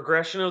about. The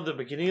progression of the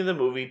beginning of the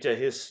movie to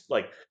his,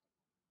 like,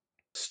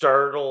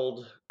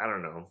 startled, I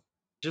don't know,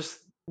 just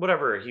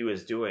whatever he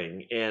was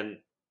doing. And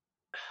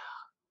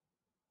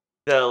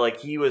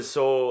he was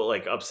so,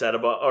 like, upset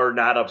about, or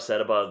not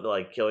upset about,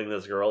 like, killing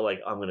this girl. Like,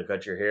 I'm gonna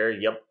cut your hair.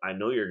 Yep, I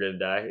know you're gonna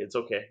die. It's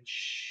okay.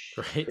 Shh.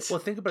 Right. Well,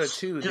 think about it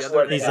too. Just The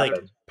other let it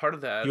happen. part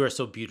of that, You are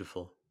so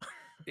beautiful.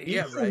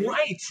 yeah, right.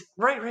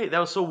 Right. That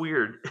was so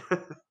weird.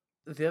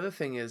 The other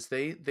thing is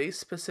they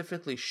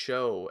specifically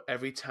show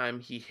every time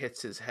he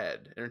hits his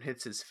head and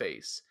hits his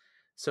face.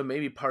 So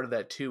maybe part of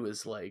that too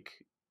is like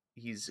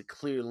he's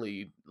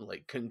clearly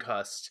like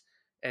concussed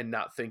and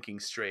not thinking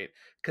straight.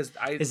 Because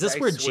Is this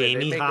where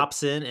Jamie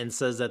hops in and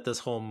says that this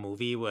whole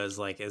movie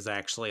is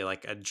actually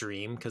like a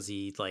dream because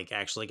he like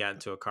actually got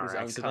into a car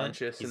accident?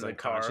 Unconscious He's in the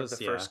unconscious. car,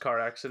 the first car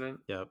accident.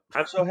 Yep.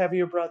 I'm so happy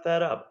you brought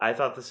that up. I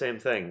thought the same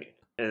thing,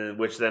 and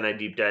which then I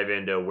deep dive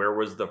into where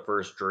was the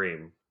first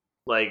dream,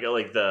 like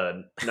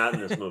the not in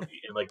this movie,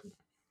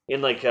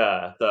 in the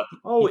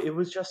it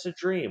was just a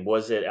dream.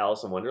 Was it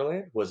Alice in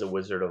Wonderland? Was it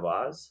Wizard of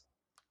Oz?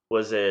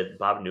 Was it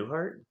Bob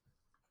Newhart?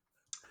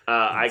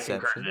 I concur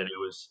Inception? that it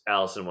was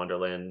Alice in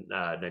Wonderland,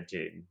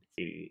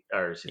 1980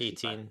 or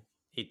 1865.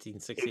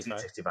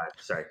 1865.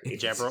 Sorry,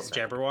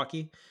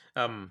 Jabberwocky.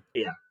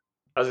 Yeah,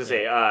 I was gonna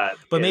say.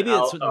 But maybe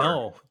it's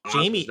Oz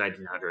Jamie. was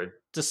 1900.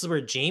 This is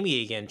where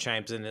Jamie again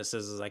chimes in and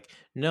says, "Is like,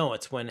 no,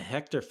 it's when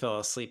Hector fell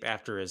asleep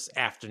after his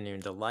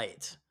afternoon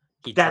delight.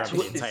 He dreamt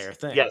the entire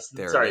thing." Yes,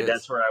 There sorry, it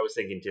that's is. where I was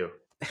thinking too.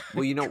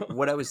 Well, you know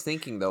what I was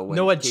thinking though. When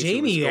No, what Casey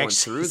Jamie was going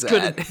actually through is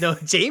that, no,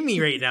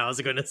 Jamie right now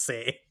is going to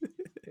say.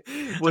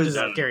 was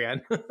Carry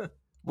on.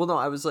 well, no,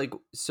 I was like,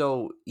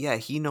 so yeah,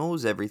 he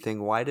knows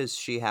everything. Why does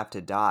she have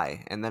to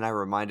die? And then I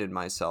reminded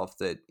myself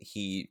that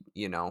he,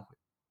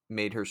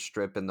 made her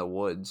strip in the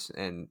woods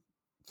and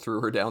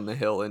threw her down the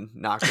hill and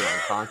knocked her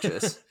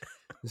unconscious.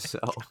 So,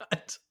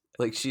 God.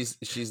 like, she's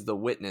the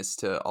witness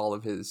to all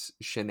of his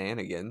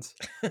shenanigans.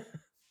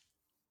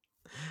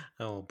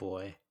 Oh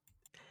boy.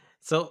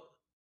 So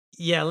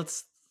yeah,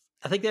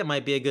 I think that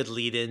might be a good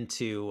lead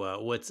into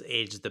what's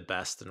aged the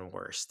best and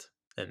worst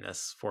in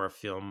this for a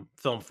film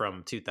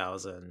from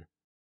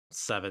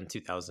 2007,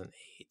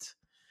 2008.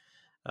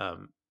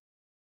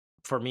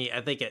 For me,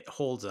 I think it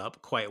holds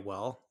up quite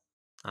well,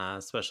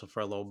 especially for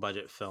a low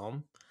budget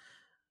film.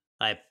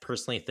 I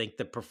personally think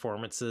the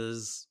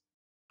performances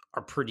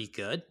are pretty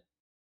good.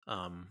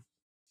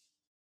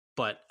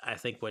 But I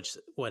think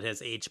what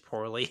has aged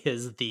poorly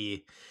is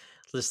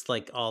just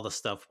like all the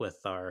stuff with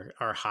our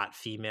hot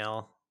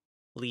female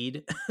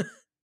lead.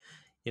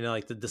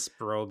 Like the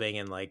disrobing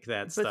and like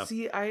that stuff. But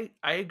see, I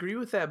agree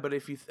with that. But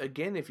if you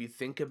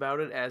think about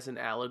it as an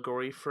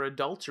allegory for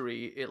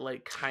adultery, it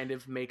like kind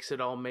of makes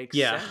it all make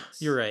sense.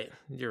 You're right.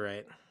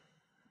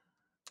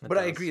 But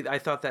I agree. I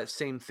thought that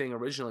same thing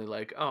originally.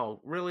 Like,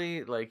 oh,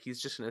 really? Like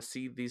he's just gonna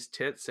see these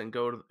tits and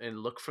go and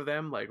look for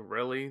them? Like,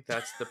 really?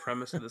 That's the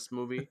premise of this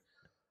movie?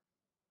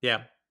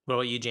 Yeah. What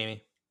about you,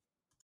 Jamie?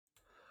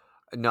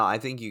 No, I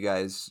think you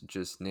guys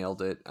just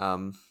nailed it.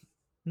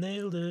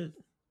 Nailed it.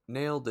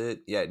 Nailed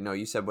it. Yeah, no,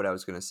 you said what I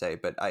was going to say,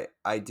 but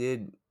I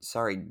did,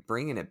 sorry,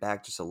 bringing it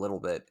back just a little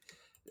bit,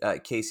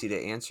 Casey, to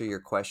answer your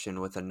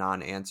question with a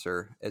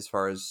non-answer as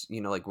far as,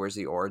 like, where's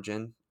the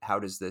origin? How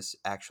does this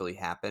actually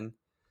happen?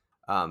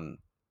 Um,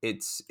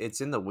 it's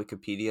in the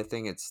Wikipedia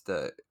thing. It's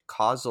the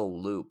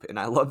causal loop, and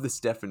I love this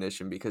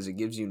definition because it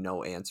gives you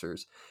no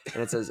answers.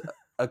 And it says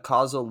a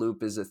causal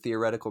loop is a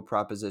theoretical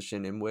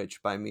proposition in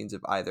which, by means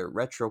of either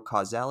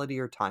retrocausality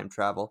or time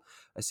travel,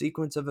 a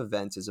sequence of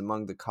events is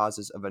among the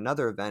causes of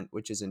another event,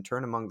 which is in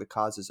turn among the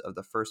causes of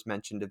the first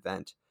mentioned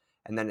event.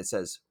 And then it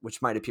says,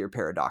 which might appear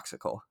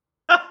paradoxical.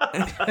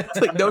 It's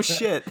like, no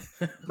shit.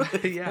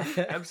 Yeah,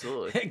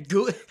 absolutely.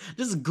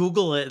 Just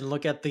Google it and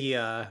look at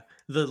the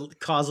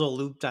causal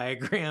loop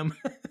diagram.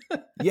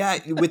 Yeah,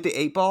 with the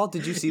 8-ball.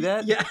 Did you see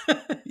that? Yeah.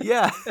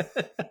 Yeah.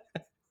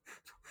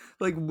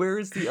 Like, where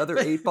is the other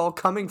 8-ball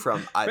coming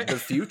from?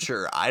 The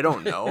future. I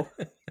don't know.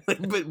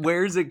 But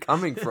where is it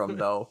coming from,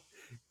 though?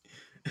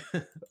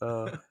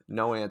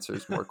 No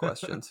answers. More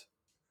questions.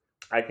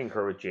 I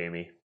concur with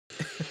Jamie.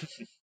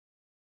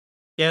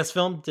 Yeah, this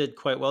film did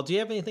quite well. Do you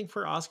have anything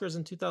for Oscars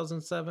in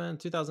 2007,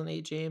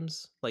 2008,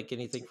 James? Like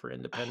anything for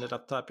independent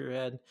off the top of your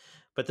head?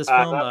 But this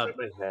film, not in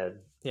my head.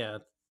 Yeah,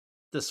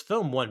 this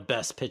film won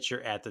Best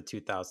Picture at the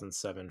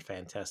 2007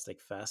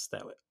 Fantastic Fest.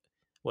 That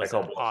was in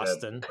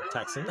Austin,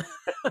 Texas.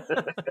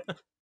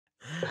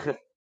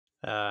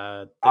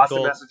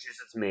 Austin,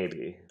 Massachusetts,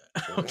 maybe.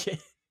 Okay.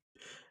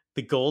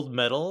 The gold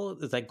medal,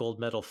 is that gold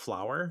medal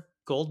flower?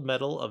 Gold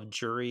medal of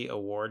jury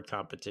award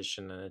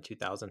competition in a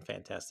 2000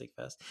 Fantastic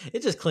Fest.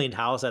 It just cleaned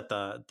house at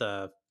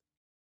the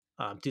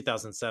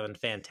 2007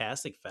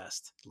 Fantastic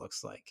Fest,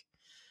 looks like.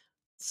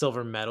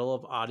 Silver medal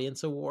of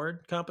audience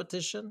award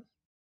competition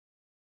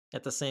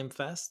at the same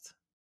fest.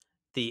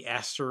 The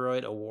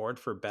Asteroid Award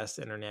for Best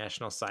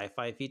International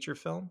Sci-Fi Feature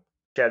Film.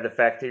 Chad, the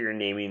fact that you're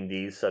naming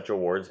these such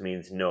awards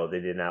means no, they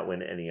did not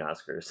win any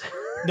Oscars.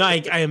 No,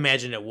 I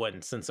imagine it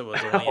wouldn't, since it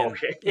was only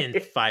in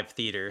 7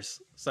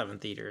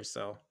 theaters.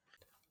 So,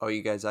 oh,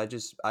 you guys, I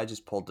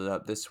just pulled it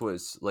up. This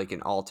was like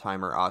an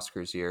all-timer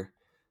Oscars year.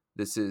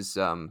 This is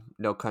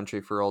No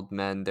Country for Old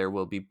Men, There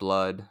Will Be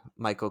Blood,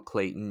 Michael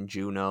Clayton,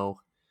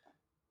 Juno,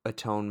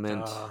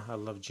 Atonement. I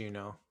love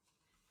Juno.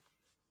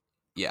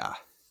 Yeah.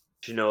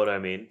 Do you know what I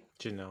mean?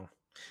 Juno.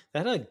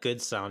 That had a good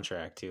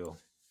soundtrack too.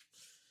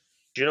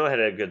 Juno had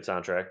a good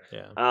soundtrack.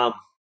 Yeah.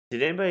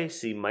 Did anybody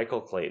see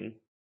Michael Clayton?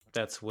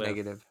 That's with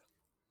Negative.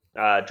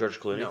 George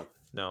Clooney?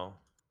 No.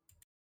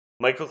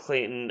 Michael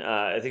Clayton,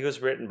 I think it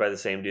was written by the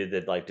same dude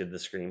that like did the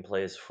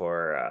screenplays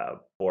for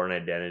Born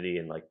Identity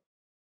and like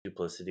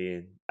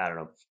Duplicity. I don't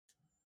know.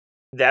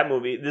 That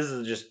movie, this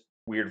is just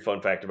weird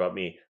fun fact about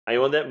me. I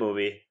own that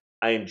movie.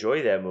 I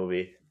enjoy that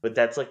movie, but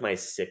that's like my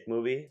sick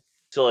movie.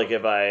 So like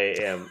if I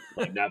am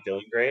like not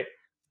feeling great,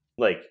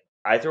 like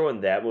I throw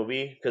in that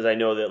movie because I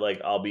know that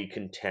like I'll be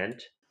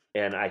content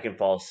and I can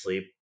fall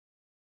asleep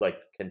like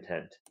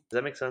content. Does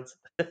that make sense?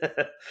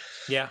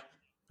 Yeah,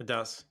 it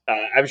does.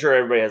 I'm sure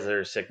everybody has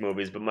their sick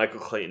movies, but Michael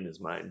Clayton is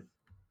mine.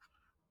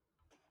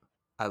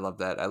 I love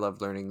that. I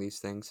love learning these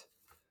things.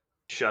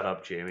 Shut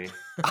up, Jamie.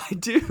 I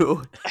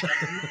do.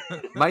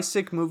 My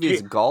sick movie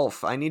is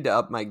golf. I need to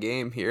up my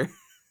game here.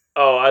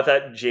 Oh, I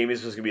thought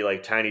Jamie's was going to be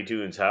like Tiny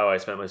Toons, How I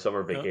Spent My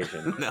Summer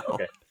Vacation. No.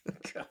 Okay.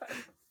 God.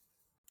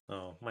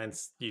 Oh,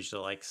 mine's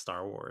usually like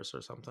Star Wars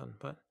or something,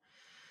 but...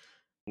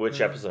 Which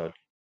episode?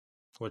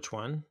 Which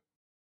one?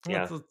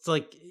 Yeah. It's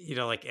like,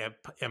 like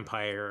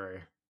Empire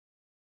or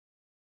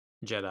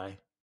Jedi.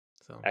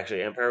 So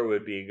Actually, Empire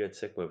would be a good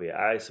sick movie.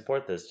 I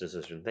support this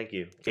decision. Thank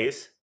you.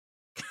 Case?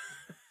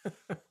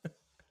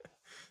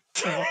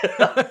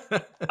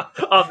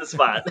 On the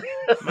spot.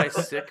 My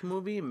sick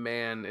movie,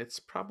 man, it's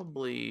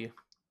probably,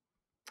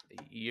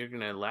 you're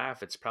gonna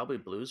laugh, it's probably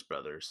Blues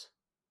Brothers.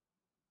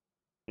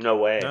 No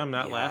way. No, I'm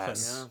not laughing.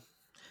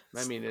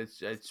 Yeah. I mean,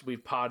 it's we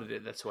potted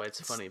it, that's why it's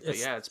funny. But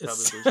yeah, it's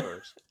probably Blues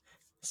Brothers.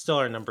 Still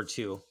our number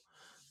 2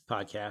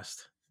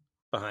 podcast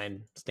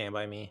behind Stand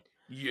By Me.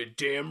 You're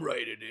damn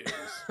right it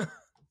is.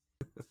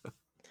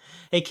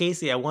 Hey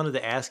Casey, I wanted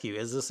to ask you,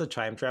 is this a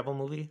time travel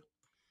movie?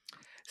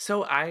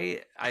 So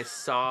I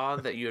saw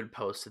that you had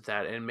posted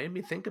that and it made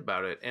me think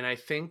about it. And I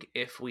think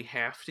if we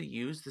have to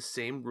use the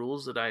same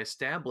rules that I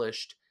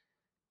established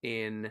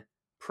in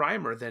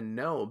Primer, then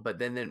no. But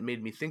then it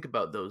made me think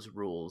about those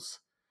rules.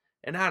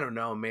 And I don't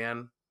know,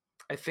 man.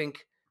 I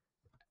think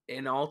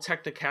in all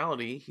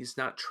technicality, he's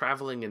not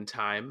traveling in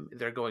time.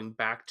 They're going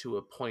back to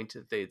a point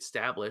that they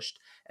established.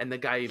 And the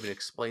guy even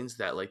explains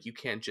that, like, you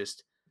can't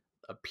just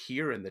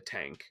appear in the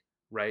tank,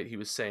 right? He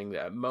was saying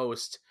that at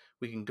most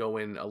we can go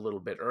in a little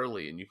bit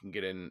early and you can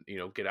get in,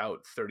 get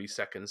out 30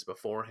 seconds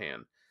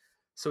beforehand.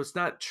 So it's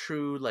not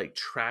true, like,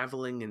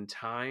 traveling in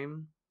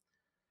time.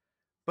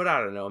 But I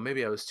don't know.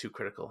 Maybe I was too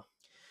critical.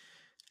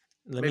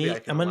 I'm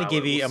going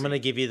to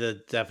give you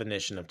the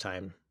definition of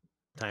time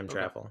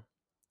travel.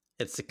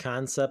 It's the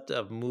concept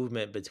of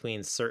movement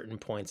between certain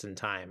points in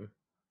time,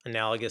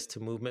 analogous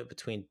to movement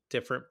between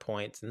different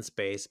points in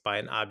space by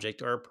an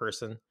object or a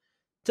person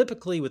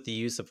typically with the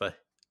use of a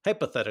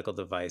hypothetical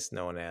device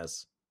known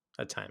as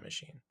a time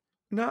machine.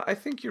 No, I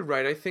think you're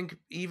right. I think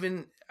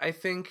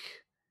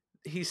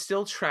he's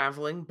still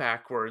traveling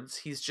backwards.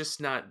 He's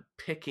just not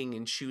picking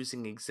and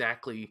choosing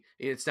exactly.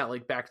 It's not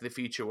like Back to the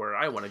Future where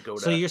I want to go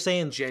to. So you're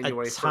saying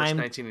January 1st,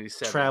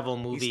 1987. Travel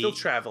movie. He's still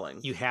traveling.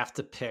 You have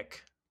to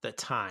pick the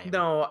time.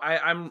 No,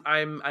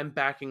 I'm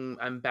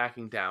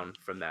backing down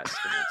from that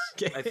stance.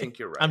 Okay. I think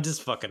you're right. I'm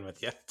just fucking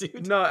with you,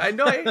 dude. No,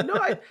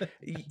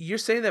 you're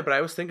saying that, but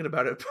I was thinking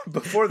about it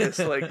before this,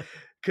 like,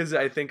 because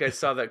I think I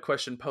saw that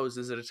question posed,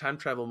 is it a time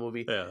travel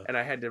movie? Yeah. And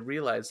I had to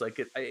realize, like,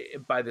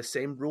 by the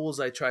same rules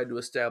I tried to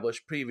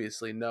establish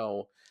previously,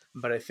 no,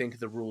 but I think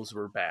the rules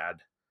were bad.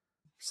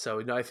 So,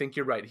 no, I think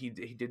you're right. He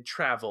did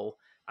travel.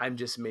 I'm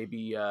just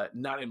maybe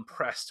not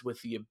impressed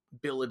with the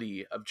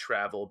ability of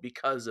travel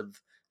because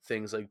of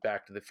things like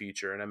Back to the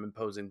Future, and I'm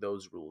imposing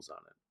those rules on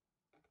it.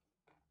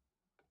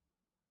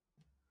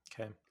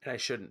 Okay. And I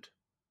shouldn't.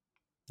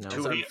 No,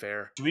 it's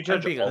unfair. Do we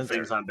judge all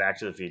things on Back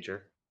to the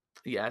Future?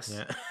 Yes.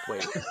 Yeah.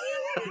 Wait.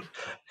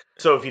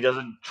 So if he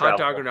doesn't travel, hot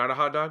dog or not a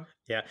hot dog?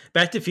 Yeah.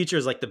 Back to the Future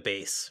is like the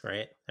base,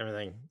 right?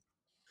 Everything.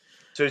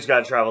 So he's got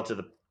to travel to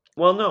the...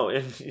 Well, no.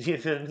 In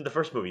the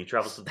first movie, he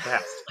travels to the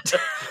past.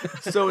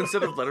 So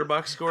instead of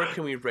Letterboxd score,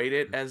 can we rate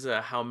it as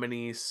how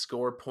many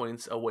score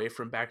points away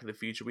from Back to the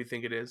Future we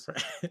think it is?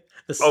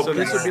 So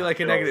this would be like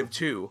a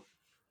 -2.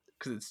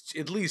 Because it's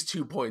at least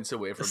 2 points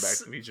away from Back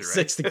to the Future, right?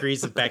 6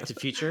 degrees of Back to the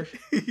Future.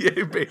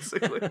 Yeah,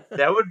 basically.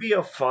 That would be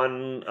a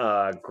fun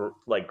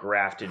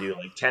graph to do,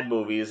 like 10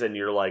 movies, and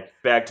you're like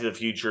Back to the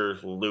Future,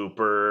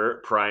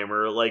 Looper,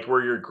 Primer, like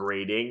where you're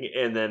grading,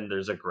 and then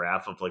there's a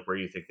graph of like where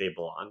you think they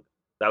belong.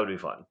 That would be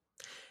fun.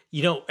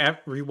 You know,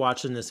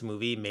 rewatching this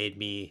movie made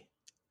me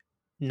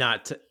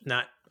not.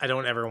 I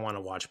don't ever want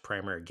to watch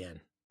Primer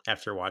again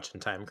after watching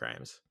Time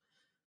Crimes.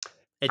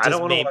 I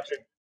don't want to watch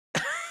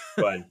it.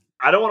 But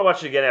I don't want to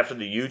watch it again after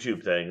the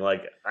YouTube thing.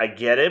 Like, I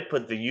get it,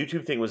 but the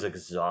YouTube thing was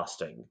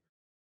exhausting.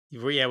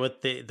 Yeah,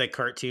 with the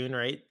cartoon,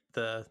 right?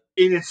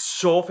 It's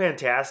so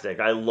fantastic.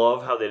 I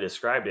love how they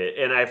described it.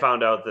 And I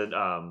found out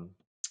that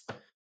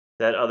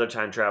that other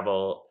time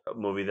travel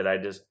movie that I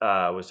just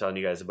was telling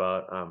you guys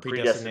about,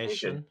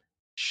 Predestination.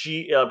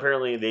 She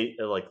apparently they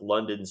like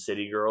London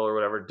City Girl or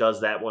whatever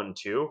does that one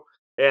too.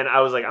 And I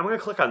was like, I'm gonna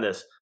click on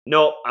this.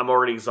 No, I'm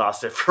already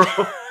exhausted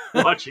from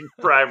watching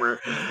Primer,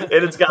 and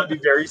it's got to be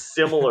very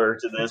similar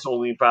to this,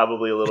 only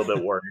probably a little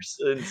bit worse.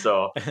 And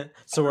so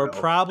we're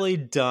probably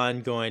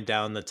done going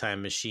down the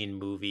time machine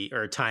movie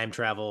or time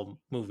travel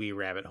movie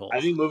rabbit hole. I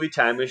think movie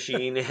Time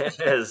Machine has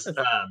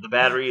the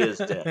battery is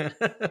dead.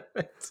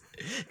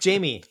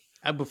 Jamie,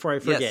 before I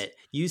forget, yes.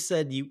 You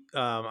said you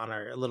on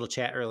our little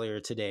chat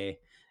earlier today,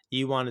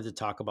 you wanted to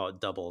talk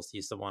about doubles.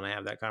 You still want to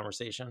have that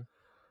conversation?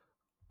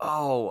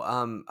 Oh,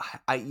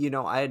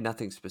 I had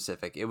nothing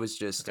specific. It was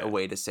just a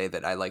way to say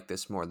that I like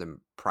this more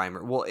than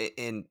Primer. Well,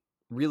 and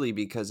really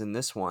because in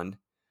this one,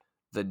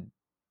 the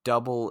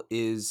double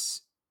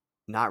is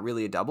not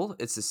really a double.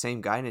 It's the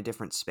same guy in a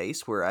different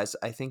space. Whereas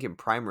I think in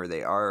Primer,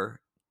 they are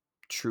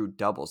true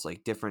doubles,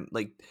 like different,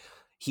 like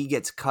he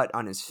gets cut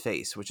on his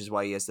face, which is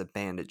why he has the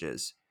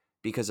bandages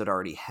because it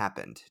already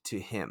happened to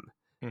him.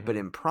 Mm-hmm. But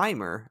in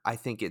Primer, I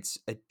think it's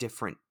a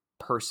different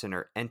person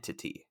or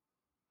entity,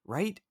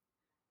 right?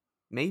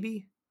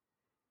 Maybe?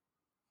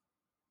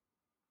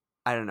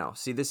 I don't know.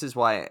 See, this is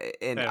why,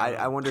 and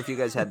I wonder if you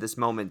guys had this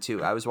moment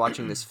too. I was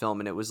watching this film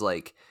and it was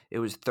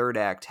third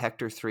act,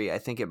 Hector 3. I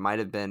think it might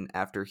have been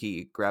after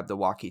he grabbed the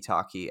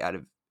walkie-talkie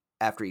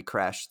after he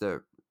crashed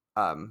the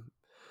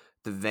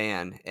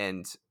van,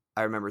 and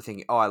I remember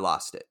thinking, oh, I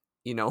lost it.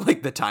 You know,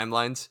 like the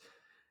timelines.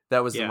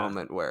 That was the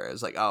moment where it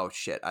was like, oh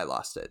shit, I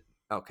lost it.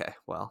 Okay,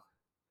 well,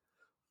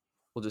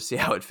 we'll just see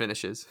how it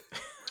finishes.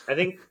 I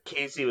think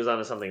Casey was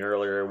onto something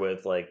earlier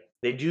with like,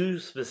 they do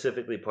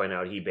specifically point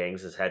out he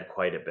bangs his head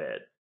quite a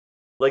bit.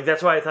 Like,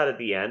 that's why I thought at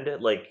the end,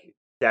 like,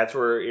 that's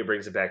where it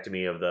brings it back to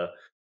me of the,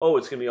 oh,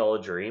 it's going to be all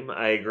a dream.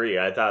 I agree.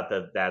 I thought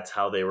that that's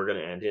how they were going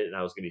to end it, and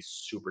I was going to be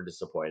super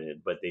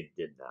disappointed, but they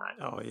did not.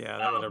 Oh, yeah,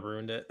 that would have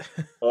ruined it.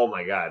 Oh,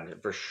 my God,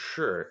 for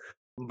sure.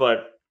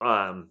 But,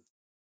 I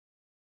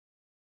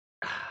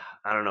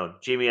don't know.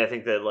 Jamie, I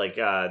think that, like,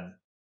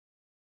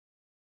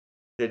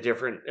 the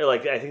different,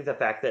 like, I think the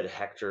fact that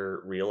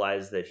Hector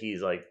realized that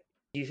he's like,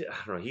 I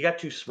don't know, he got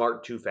too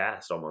smart too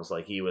fast, almost.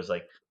 Like, he was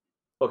like,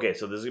 okay,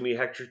 so this is gonna be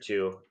Hector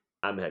 2,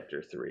 I'm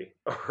Hector 3.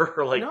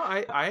 Or like, no,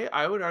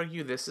 I would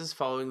argue this is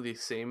following the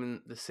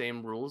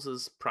same rules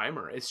as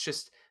Primer. It's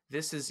just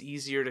this is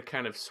easier to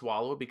kind of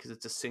swallow because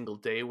it's a single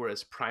day,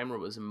 whereas Primer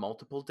was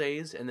multiple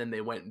days, and then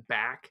they went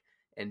back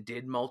and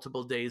did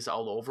multiple days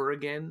all over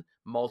again,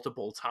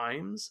 multiple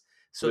times.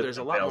 So there's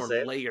a lot more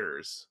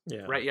layers,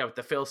 right? Yeah, with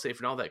the failsafe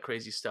and all that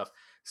crazy stuff.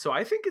 So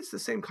I think it's the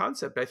same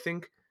concept. I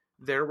think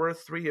there were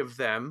 3 of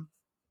them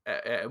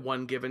at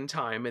one given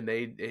time, and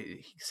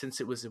since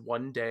it was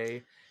one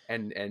day,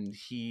 and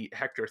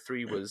Hector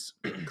 3 was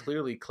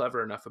clearly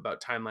clever enough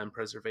about timeline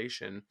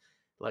preservation,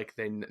 like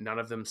none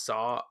of them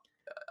saw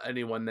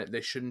anyone that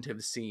they shouldn't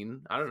have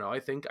seen. I don't know.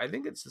 I think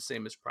it's the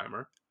same as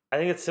Primer. I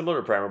think it's similar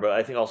to Primer, but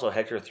I think also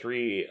Hector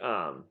 3,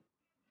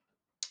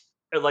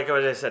 like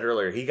I said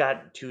earlier, he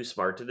got too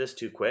smart to this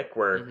too quick,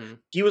 where Mm-hmm.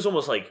 he was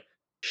almost like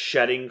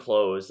shedding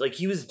clothes. Like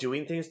he was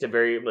doing things to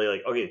very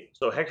like, okay,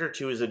 so Hector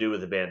 2 is the dude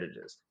with the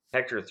bandages.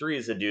 Hector 3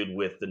 is the dude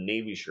with the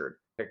navy shirt.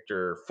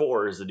 Hector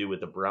 4 is the dude with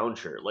the brown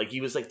shirt. Like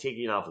he was like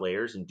taking off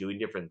layers and doing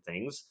different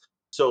things.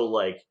 So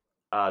like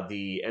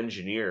the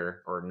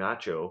engineer or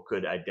Nacho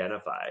could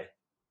identify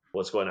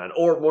what's going on,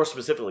 or more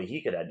specifically,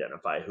 he could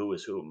identify who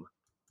is whom.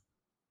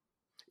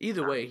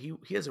 Either way,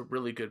 he has a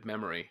really good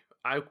memory.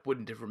 I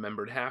wouldn't have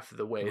remembered half of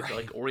the way, Right.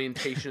 like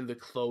orientation of the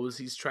clothes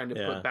he's trying to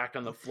put back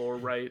on the floor,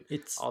 right?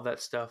 All that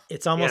stuff.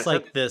 It's almost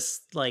like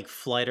this like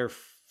flight or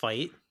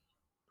fight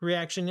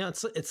reaction. You know,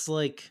 it's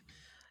like,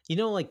 you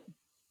know, like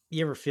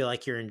you ever feel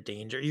like you're in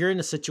danger? You're in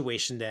a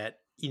situation that,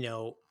 you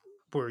know,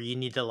 where you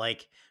need to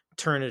like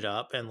turn it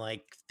up and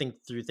like think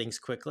through things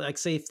quickly. Like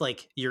say if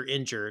like you're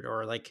injured,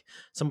 or like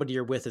somebody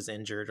you're with is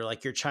injured, or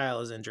like your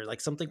child is injured,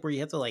 like something where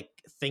you have to like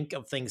think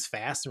of things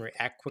fast and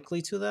react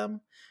quickly to them.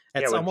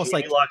 It's almost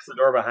Jamie like locks the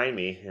door behind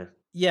me.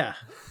 yeah.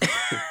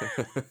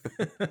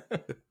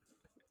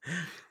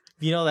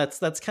 You know, that's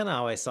kind of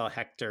how I saw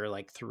Hector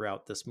like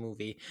throughout this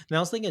movie. And I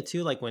was thinking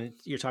too, like when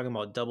you're talking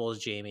about doubles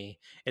Jamie,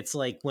 it's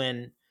like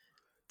when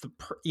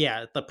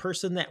the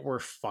person that we're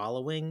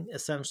following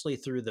essentially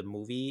through the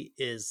movie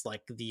is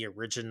like the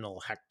original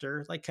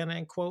Hector, like kind of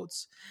in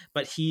quotes,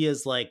 but he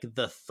is like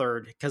the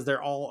third, because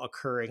they're all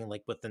occurring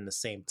like within the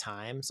same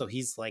time. So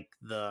he's like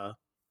the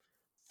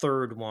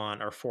third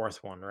one or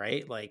fourth one,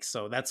 right? Like,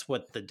 so that's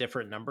what the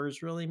different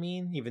numbers really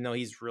mean, even though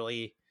he's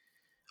really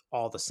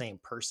all the same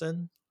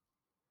person,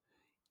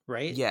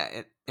 right?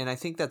 Yeah, and I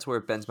think that's where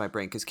it bends my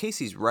brain, because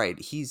Casey's right.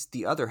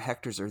 The other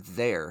Hectors are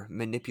there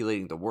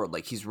manipulating the world,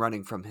 like he's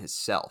running from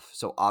himself.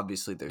 So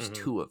obviously there's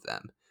two of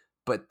them,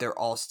 but they're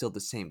all still the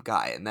same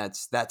guy, and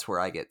that's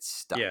where I get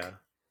stuck. Yeah.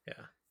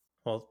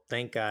 Well,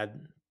 thank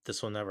God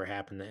this will never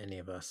happen to any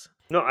of us.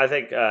 No, I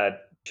think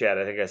Chad,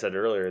 I think I said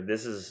earlier,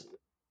 this is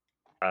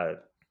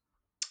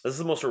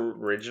the most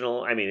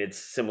original. I mean, it's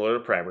similar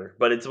to Primer,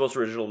 but it's the most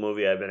original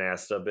movie I've been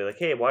asked to be like,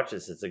 hey, watch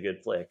this. It's a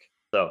good flick.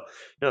 So,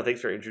 no, thanks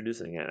for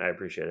introducing it. I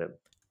appreciate it.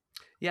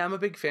 Yeah, I'm a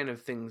big fan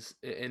of things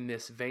in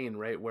this vein,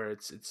 right? Where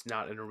it's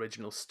not an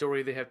original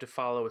story they have to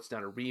follow. It's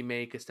not a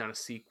remake. It's not a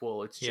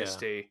sequel. It's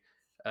just a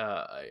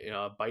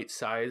a bite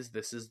size.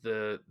 This is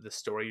the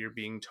story you're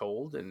being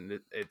told, and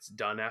it's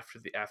done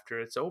after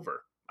it's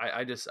over.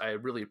 I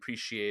really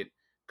appreciate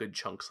good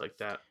chunks like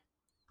that.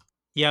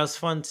 Yeah, it was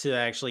fun to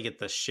actually get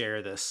to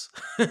share this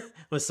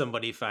with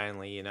somebody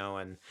finally, you know.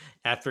 And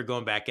after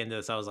going back into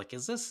this, I was like,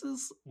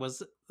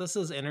 was this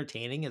as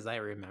entertaining as I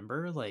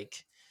remember?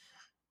 Like,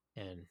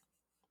 and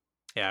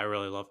yeah, I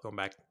really love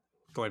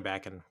going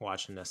back and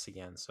watching this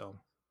again. So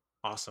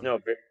awesome. No,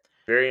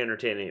 very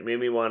entertaining. It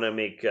made me want to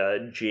make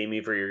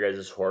Jamie, for your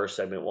guys' horror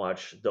segment,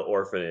 watch The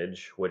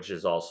Orphanage, which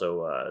is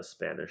also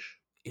Spanish.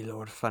 El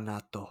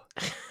Orfanato.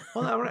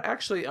 Well,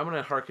 I'm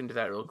gonna harken to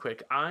that real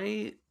quick.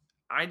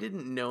 I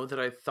didn't know that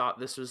I thought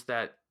this was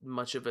that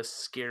much of a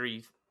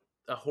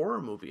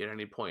horror movie at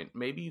any point.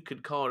 Maybe you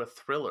could call it a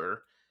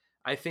thriller.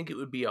 I think it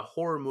would be a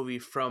horror movie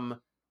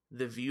from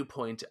the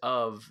viewpoint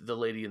of the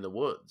lady in the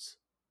woods.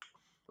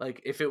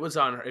 Like if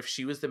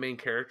she was the main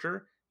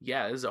character,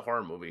 yeah, this is a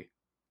horror movie.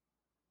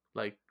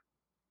 Like,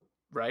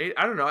 right?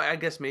 I don't know. I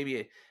guess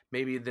maybe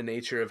the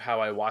nature of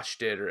how I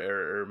watched it,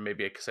 or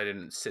maybe because I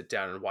didn't sit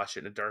down and watch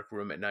it in a dark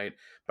room at night,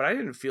 but I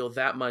didn't feel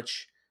that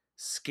much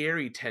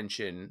scary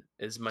tension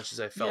as much as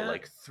I felt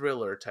like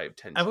thriller type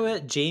tension. I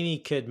bet Jamie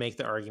could make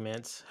the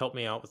argument, help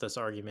me out with this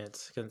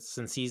argument,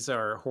 since he's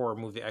our horror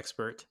movie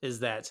expert, is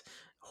that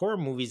horror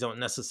movies don't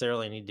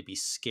necessarily need to be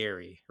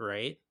scary,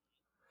 right?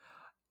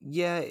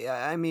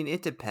 Yeah, I mean,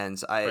 it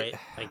depends. Right?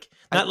 Like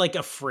not like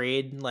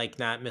afraid, like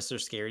not Mr.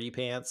 Scaredy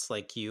Pants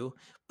like you,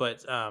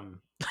 but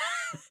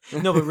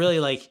no, but really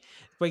like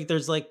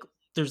there's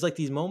like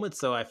these moments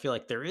though, I feel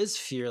like there is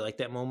fear, like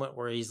that moment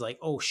where he's like,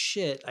 oh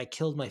shit, I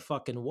killed my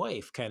fucking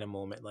wife kind of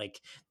moment.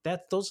 Like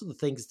those are the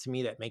things to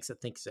me that makes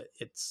it think that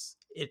it's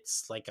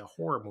like a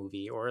horror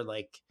movie, or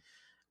like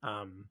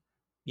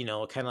you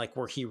know, kind of like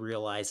where he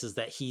realizes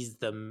that he's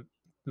the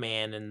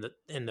man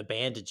in the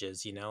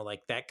bandages, you know,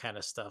 like that kind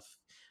of stuff.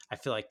 I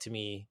feel like to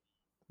me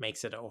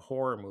makes it a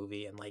horror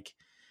movie, and like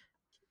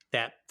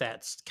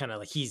that's kind of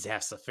like he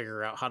has to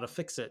figure out how to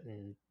fix it,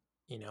 and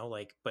you know,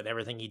 like, but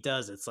everything he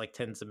does, it's like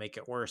tends to make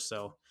it worse.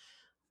 So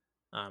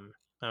am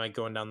I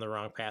going down the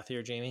wrong path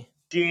here, Jamie?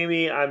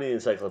 Jamie, I'm the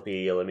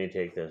encyclopedia. Let me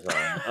take this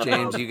on.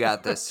 James, you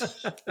got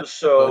this.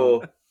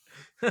 So,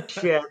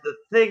 Chad, the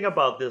thing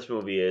about this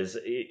movie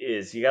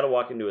is you got to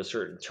walk into a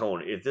certain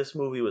tone. If this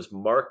movie was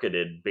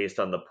marketed based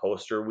on the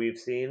poster we've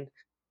seen,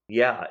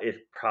 yeah, it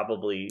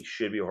probably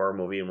should be a horror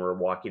movie, and we're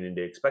walking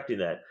into expecting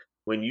that.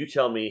 When you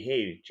tell me,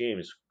 hey,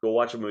 James, go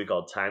watch a movie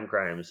called Time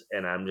Crimes,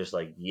 and I'm just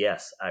like,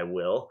 yes, I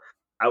will.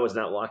 I was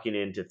not walking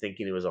into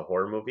thinking it was a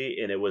horror movie,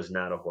 and it was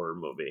not a horror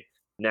movie.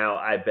 Now,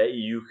 I bet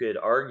you could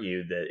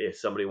argue that if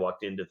somebody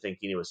walked into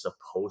thinking it was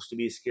supposed to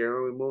be a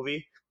scary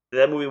movie,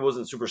 that movie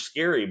wasn't super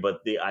scary,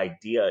 but the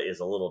idea is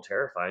a little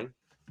terrifying.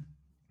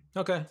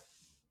 Okay.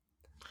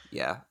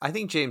 Yeah, I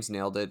think James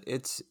nailed it.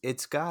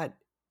 It's got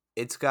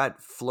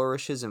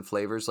flourishes and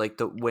flavors, like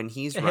when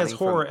he's running. It has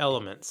horror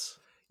elements.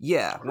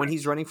 Yeah, when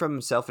he's running from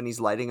himself and he's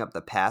lighting up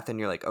the path, and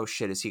you're like, oh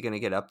shit, is he going to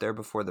get up there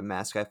before the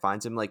masked guy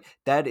finds him? Like,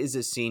 that is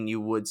a scene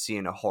you would see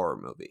in a horror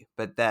movie,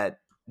 but that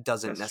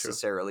doesn't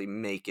necessarily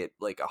make it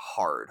like a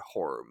hard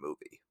horror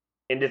movie.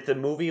 And if the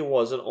movie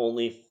wasn't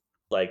only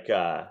like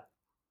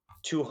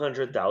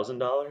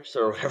 $200,000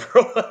 or whatever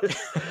it was,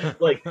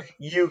 like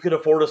you could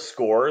afford a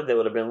score that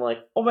would have been like,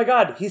 oh my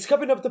god, he's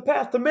coming up the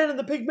path, the man in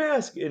the pig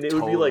mask, and it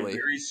would be like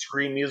very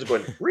scream music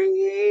going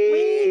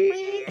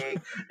ring,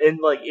 and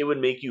like it would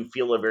make you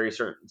feel a very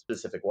certain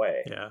specific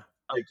way. Yeah,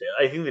 like,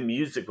 I think the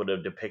music would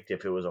have depicted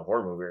if it was a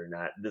horror movie or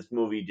not. This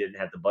movie didn't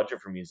have the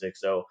budget for music,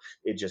 so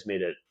it just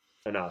made it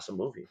an awesome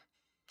movie.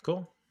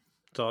 Cool,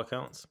 that's all it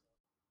counts.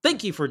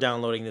 Thank you for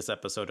downloading this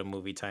episode of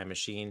Movie Time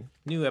Machine.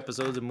 New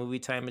episodes of Movie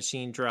Time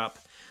Machine drop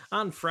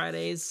on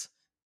Fridays.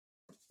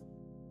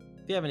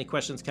 If you have any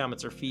questions,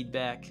 comments, or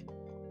feedback,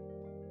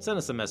 send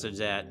us a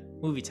message at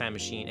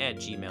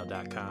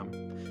movietimemachine@gmail.com.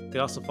 You can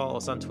also follow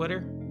us on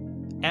Twitter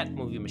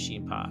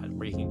 @MovieMachinePod,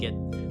 where you can get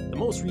the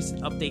most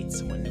recent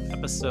updates when new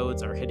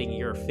episodes are hitting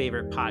your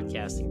favorite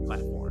podcasting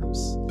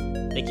platforms.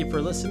 Thank you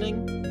for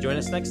listening. Join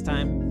us next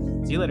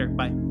time. See you later.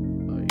 Bye.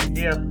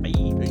 Yeah. Bye.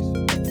 Peace.